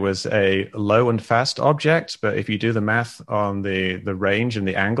originally that it was a low and fast object, but if you do the math on the range and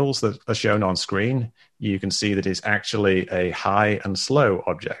the angles that are shown on screen, you can see that it's actually a high and slow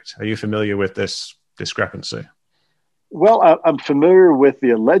object. Are you familiar with this discrepancy? Well, I'm familiar with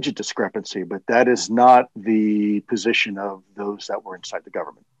the alleged discrepancy, but that is not the position of those that were inside the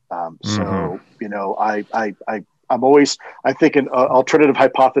government. So, I'm always, I think an alternative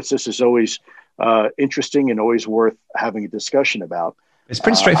hypothesis is always interesting and always worth having a discussion about. It's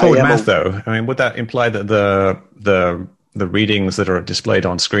pretty straightforward math, though. I mean, would that imply that the readings that are displayed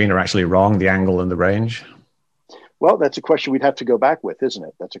on screen are actually wrong, the angle and the range? Well, that's a question we'd have to go back with, isn't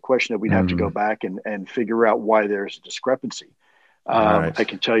it? That's a question that we'd have to go back and figure out why there's a discrepancy. I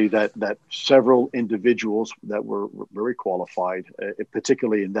can tell you that several individuals that were very qualified,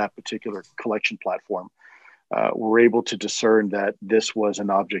 particularly in that particular collection platform, were able to discern that this was an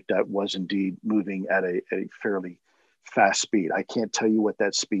object that was indeed moving at a fairly fast speed. I can't tell you what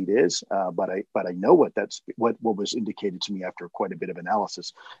that speed is, but I know what was indicated to me after quite a bit of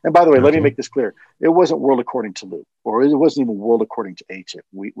analysis. And by the way, let me make this clear: it wasn't World According to Lou, or it wasn't even World According to ATIP.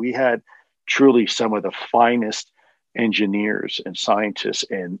 We had truly some of the finest engineers and scientists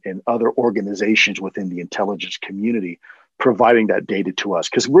and other organizations within the intelligence community providing that data to us,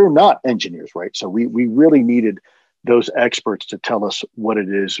 because we're not engineers, right? So we really needed those experts to tell us what it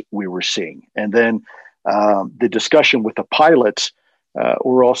is we were seeing. And then the discussion with the pilots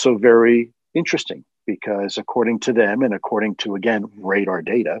were also very interesting, because according to them and according to, again, radar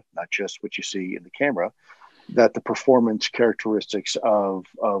data, not just what you see in the camera, that the performance characteristics of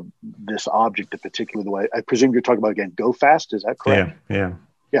this object, in particular, the way I presume you're talking about, again, GoFast, is that correct? Yeah.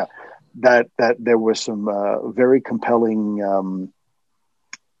 That there was some very compelling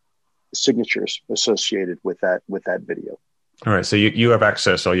signatures associated with that video. All right. So you have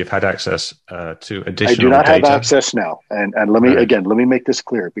access, or you've had access to additional data. I do not have access now, and let me make this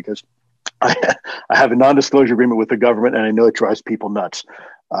clear, because I have a non-disclosure agreement with the government, and I know it drives people nuts.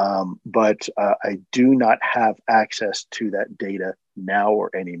 But I do not have access to that data now or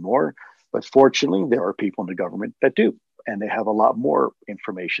anymore. But fortunately, there are people in the government that do, and they have a lot more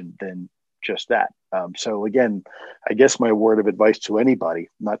information than just that. So again, I guess my word of advice to anybody,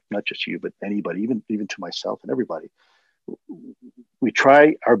 not just you, but anybody, even to myself and everybody, we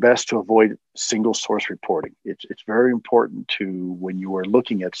try our best to avoid single source reporting. It's very important to, when you are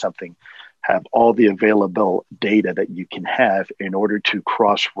looking at something, have all the available data that you can have in order to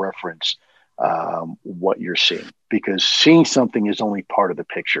cross-reference what you're seeing, because seeing something is only part of the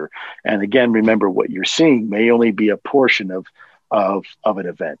picture. And again, remember, what you're seeing may only be a portion of an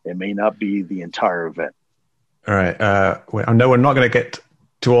event. It may not be the entire event. All right. I know we're not going to get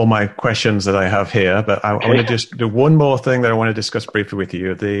to all my questions that I have here, but I want to just do one more thing that I want to discuss briefly with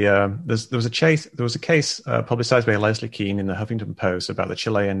you. There was a case publicized by Leslie Kean in the Huffington Post about the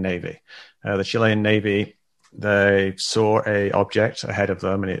Chilean Navy. The Chilean Navy, they saw a object ahead of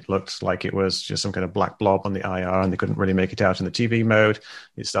them, and it looked like it was just some kind of black blob on the IR, and they couldn't really make it out in the TV mode.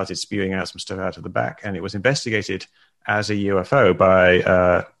 It started spewing out some stuff out of the back, and it was investigated as a UFO by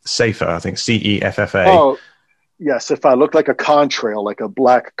CEFA, I think CEFFA. Oh, yes, if I look like a contrail, like a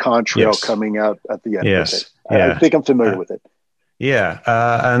black contrail coming out at the end of it. I think I'm familiar with it.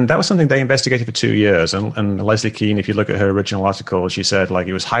 And that was something they investigated for 2 years. And Leslie Kean, if you look at her original article, she said, like,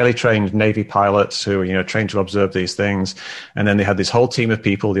 it was highly trained Navy pilots who were, trained to observe these things. And then they had this whole team of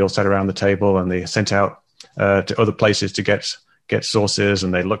people. They all sat around the table, and they sent out to other places to get sources,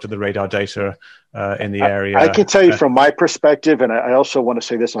 and they looked at the radar data in the area. I can tell you from my perspective, and I also want to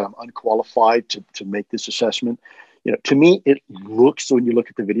say this, I'm unqualified to make this assessment. To me, it looks, when you look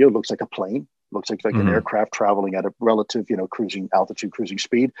at the video, it looks like a plane. Looks like an aircraft traveling at a relative, cruising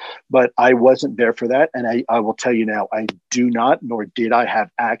speed. But I wasn't there for that. And I will tell you now, I do not, nor did I have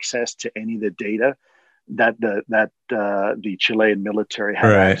access to any of the data that the Chilean military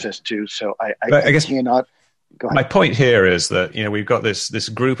had access to. So I guess cannot. Go ahead. My point here is that, we've got this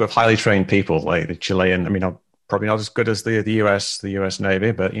group of highly trained people, like the Chilean. I mean, I'll Probably not as good as the US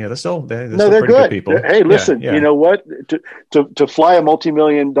Navy, but they're still they're pretty good people. Hey, listen, you know what? To fly a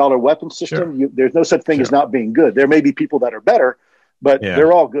multi-million-dollar weapon system, Sure. there's no such thing as not being good. There may be people that are better, but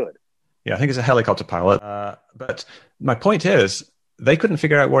they're all good. Yeah, I think it's a helicopter pilot. But my point is, they couldn't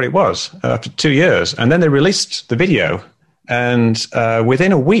figure out what it was after 2 years, and then they released the video. And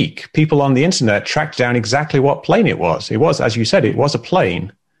within a week, people on the internet tracked down exactly what plane it was. It was, as you said, it was a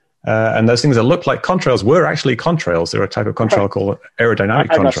plane. And those things that looked like contrails were actually contrails. They're a type of contrail called aerodynamic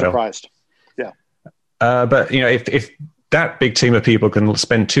contrail. I'm not surprised. Yeah. But if that big team of people can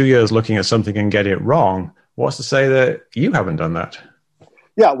spend 2 years looking at something and get it wrong, what's to say that you haven't done that?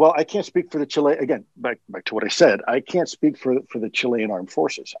 Yeah, well, I can't speak for the Chile. Again, back to what I said. I can't speak for the Chilean armed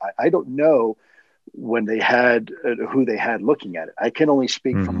forces. I don't know when they had who they had looking at it. I can only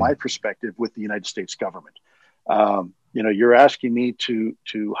speak from my perspective with the United States government. You're asking me to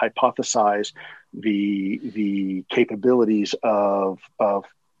hypothesize the capabilities of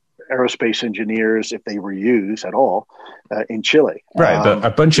aerospace engineers, if they were used at all, in Chile. Right, but a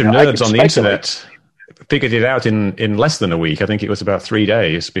bunch of nerds on the internet figured it out in less than a week. I think it was about 3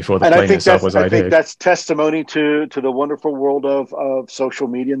 days before the plane itself was ideated. I think that's testimony to the wonderful world of social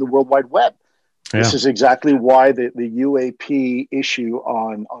media and the World Wide Web. Yeah. This is exactly why the UAP issue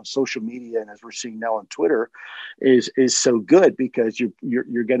on social media, and as we're seeing now on Twitter, is so good, because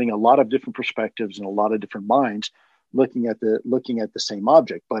you're getting a lot of different perspectives and a lot of different minds looking at the same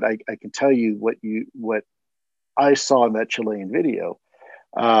object. But I can tell you what I saw in that Chilean video,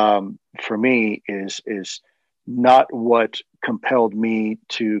 for me is not what compelled me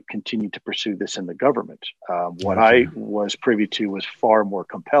to continue to pursue this in the government. What I was privy to was far more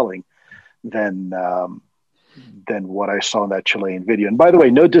compelling than what I saw in that Chilean video. And by the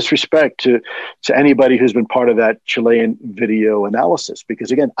way, no disrespect to anybody who's been part of that Chilean video analysis,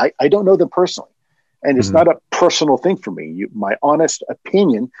 because again, I don't know them personally, and it's not a personal thing for me. My honest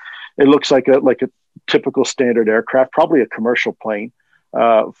opinion, it looks like a typical standard aircraft, probably a commercial plane.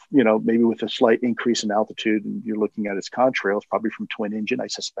 Maybe with a slight increase in altitude, and you're looking at its contrails, probably from twin engine, I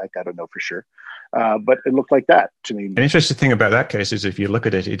suspect. I don't know for sure. But it looked like that to me. An interesting thing about that case is if you look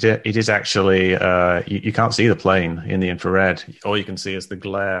at it, it is actually, you can't see the plane in the infrared. All you can see is the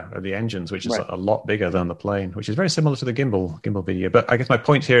glare of the engines, which is a lot bigger than the plane, which is very similar to the gimbal video. But I guess my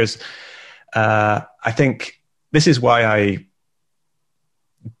point here is, I think this is why I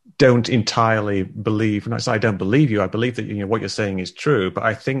don't entirely believe. When I don't believe you, I believe that what you're saying is true, but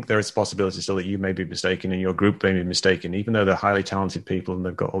I think there is a possibility still that you may be mistaken and your group may be mistaken, even though they're highly talented people and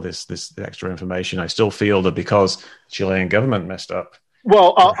they've got all this extra information. I still feel that because the Chilean government messed up.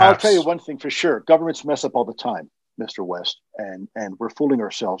 Well, I'll tell you one thing for sure: governments mess up all the time, Mr. West, and we're fooling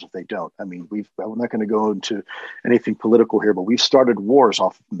ourselves if they don't. I mean, we're not going to go into anything political here, but we've started wars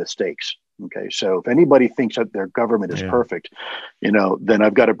off of mistakes. Okay, so if anybody thinks that their government is perfect, then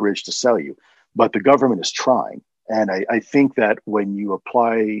I've got a bridge to sell you. But the government is trying, and I think that when you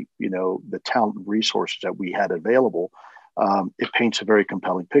apply, the talent and resources that we had available, it paints a very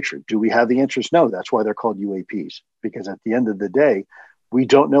compelling picture. Do we have the answers? No. That's why they're called UAPs, because at the end of the day, we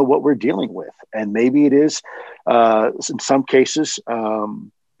don't know what we're dealing with, and maybe it is in some cases,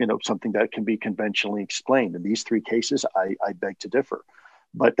 something that can be conventionally explained. In these three cases, I beg to differ.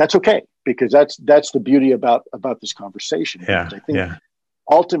 But that's okay, because that's the beauty about this conversation. Yeah, I think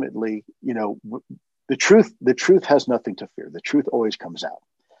ultimately, the truth has nothing to fear. The truth always comes out.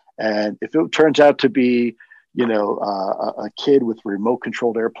 And if it turns out to be, a kid with a remote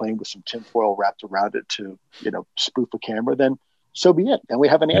controlled airplane with some tinfoil wrapped around it to, spoof a camera, then so be it. And we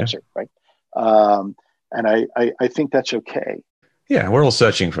have an answer, right? And I think that's okay. Yeah, we're all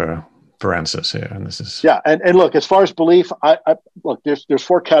searching for answers here, and this is and look, as far as belief, I look, there's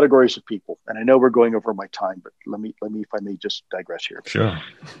four categories of people, and I know we're going over my time, but let me if I may just digress here. Sure.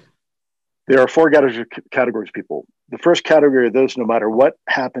 There are four categories of people. The first category are those, no matter what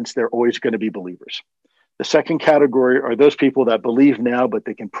happens, they're always going to be believers. The second category are those people that believe now, but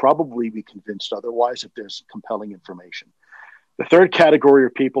they can probably be convinced otherwise if there's compelling information. The third category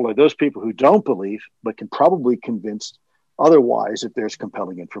of people are those people who don't believe, but can probably convince otherwise if there's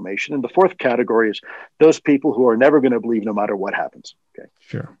compelling information. And the fourth category is those people who are never going to believe no matter what happens. Okay.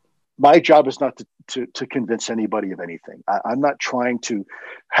 Sure. My job is not to convince anybody of anything. I'm not trying to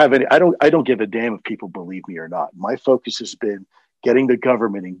have any, I don't give a damn if people believe me or not. My focus has been getting the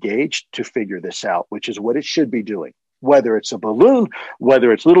government engaged to figure this out, which is what it should be doing. Whether it's a balloon,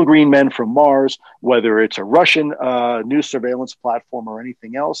 whether it's little green men from Mars, whether it's a Russian news surveillance platform or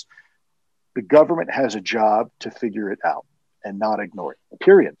anything else, the government has a job to figure it out and not ignore it,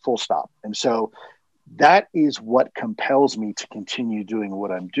 period, full stop. And so that is what compels me to continue doing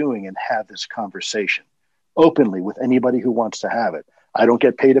what I'm doing and have this conversation, openly with anybody who wants to have it. I don't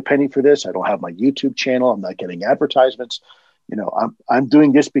get paid a penny for this. I don't have my YouTube channel. I'm not getting advertisements. I'm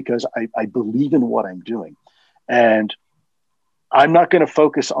doing this because I believe in what I'm doing. And I'm not going to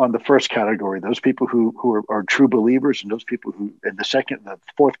focus on the first category, those people who are true believers, and those people who, in the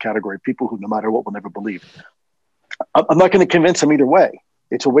fourth category, people who no matter what will never believe. I'm not going to convince them either way.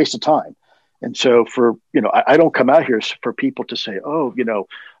 It's a waste of time. And so I don't come out here for people to say, oh,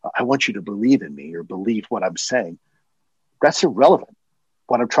 I want you to believe in me or believe what I'm saying. That's irrelevant.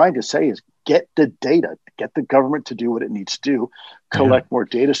 What I'm trying to say is get the data, get the government to do what it needs to do, collect more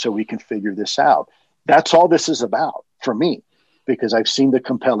data so we can figure this out. That's all this is about for me, because I've seen the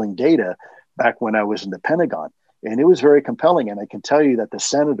compelling data back when I was in the Pentagon, and it was very compelling. And I can tell you that the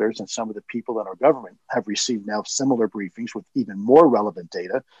senators and some of the people in our government have received now similar briefings with even more relevant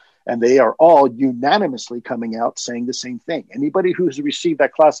data, and they are all unanimously coming out saying the same thing. Anybody who's received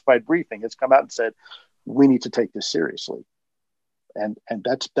that classified briefing has come out and said, we need to take this seriously. And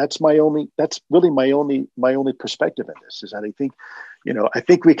that's really my only perspective in this, is that I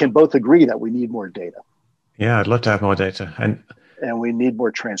think we can both agree that we need more data. Yeah, I'd love to have more data. And we need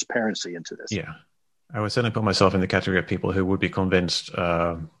more transparency into this. Yeah. I would certainly put myself in the category of people who would be convinced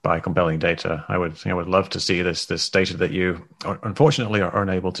by compelling data. I would love to see this data that you unfortunately are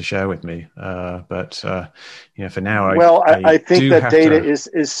unable to share with me. But for now, I think that data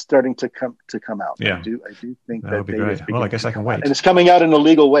is starting to come out. Yeah, I do think that would be great. Well, I guess I can wait. And it's coming out in a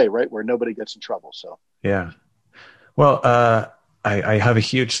legal way, right, where nobody gets in trouble. So yeah. Well, I have a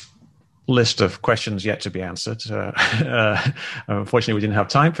huge list of questions yet to be answered. Unfortunately, we didn't have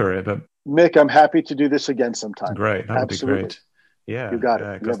time for it, but Mick, I'm happy to do this again sometime. Great. That Absolutely. would be great. Yeah. You got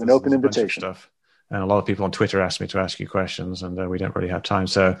it. You have an open invitation. And a lot of people on Twitter asked me to ask you questions, and we don't really have time.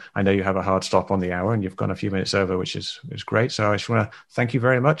 So I know you have a hard stop on the hour, and you've gone a few minutes over, which is great. So I just want to thank you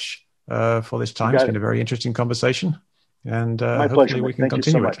very much for this time. It's been a very interesting conversation. And my hopefully pleasure. we can thank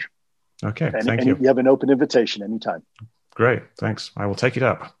continue you so much. Okay. Thank you. You have an open invitation anytime. Great. Thanks. I will take it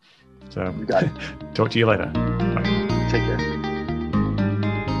up. So you got it. Talk to you later. Bye. Take care.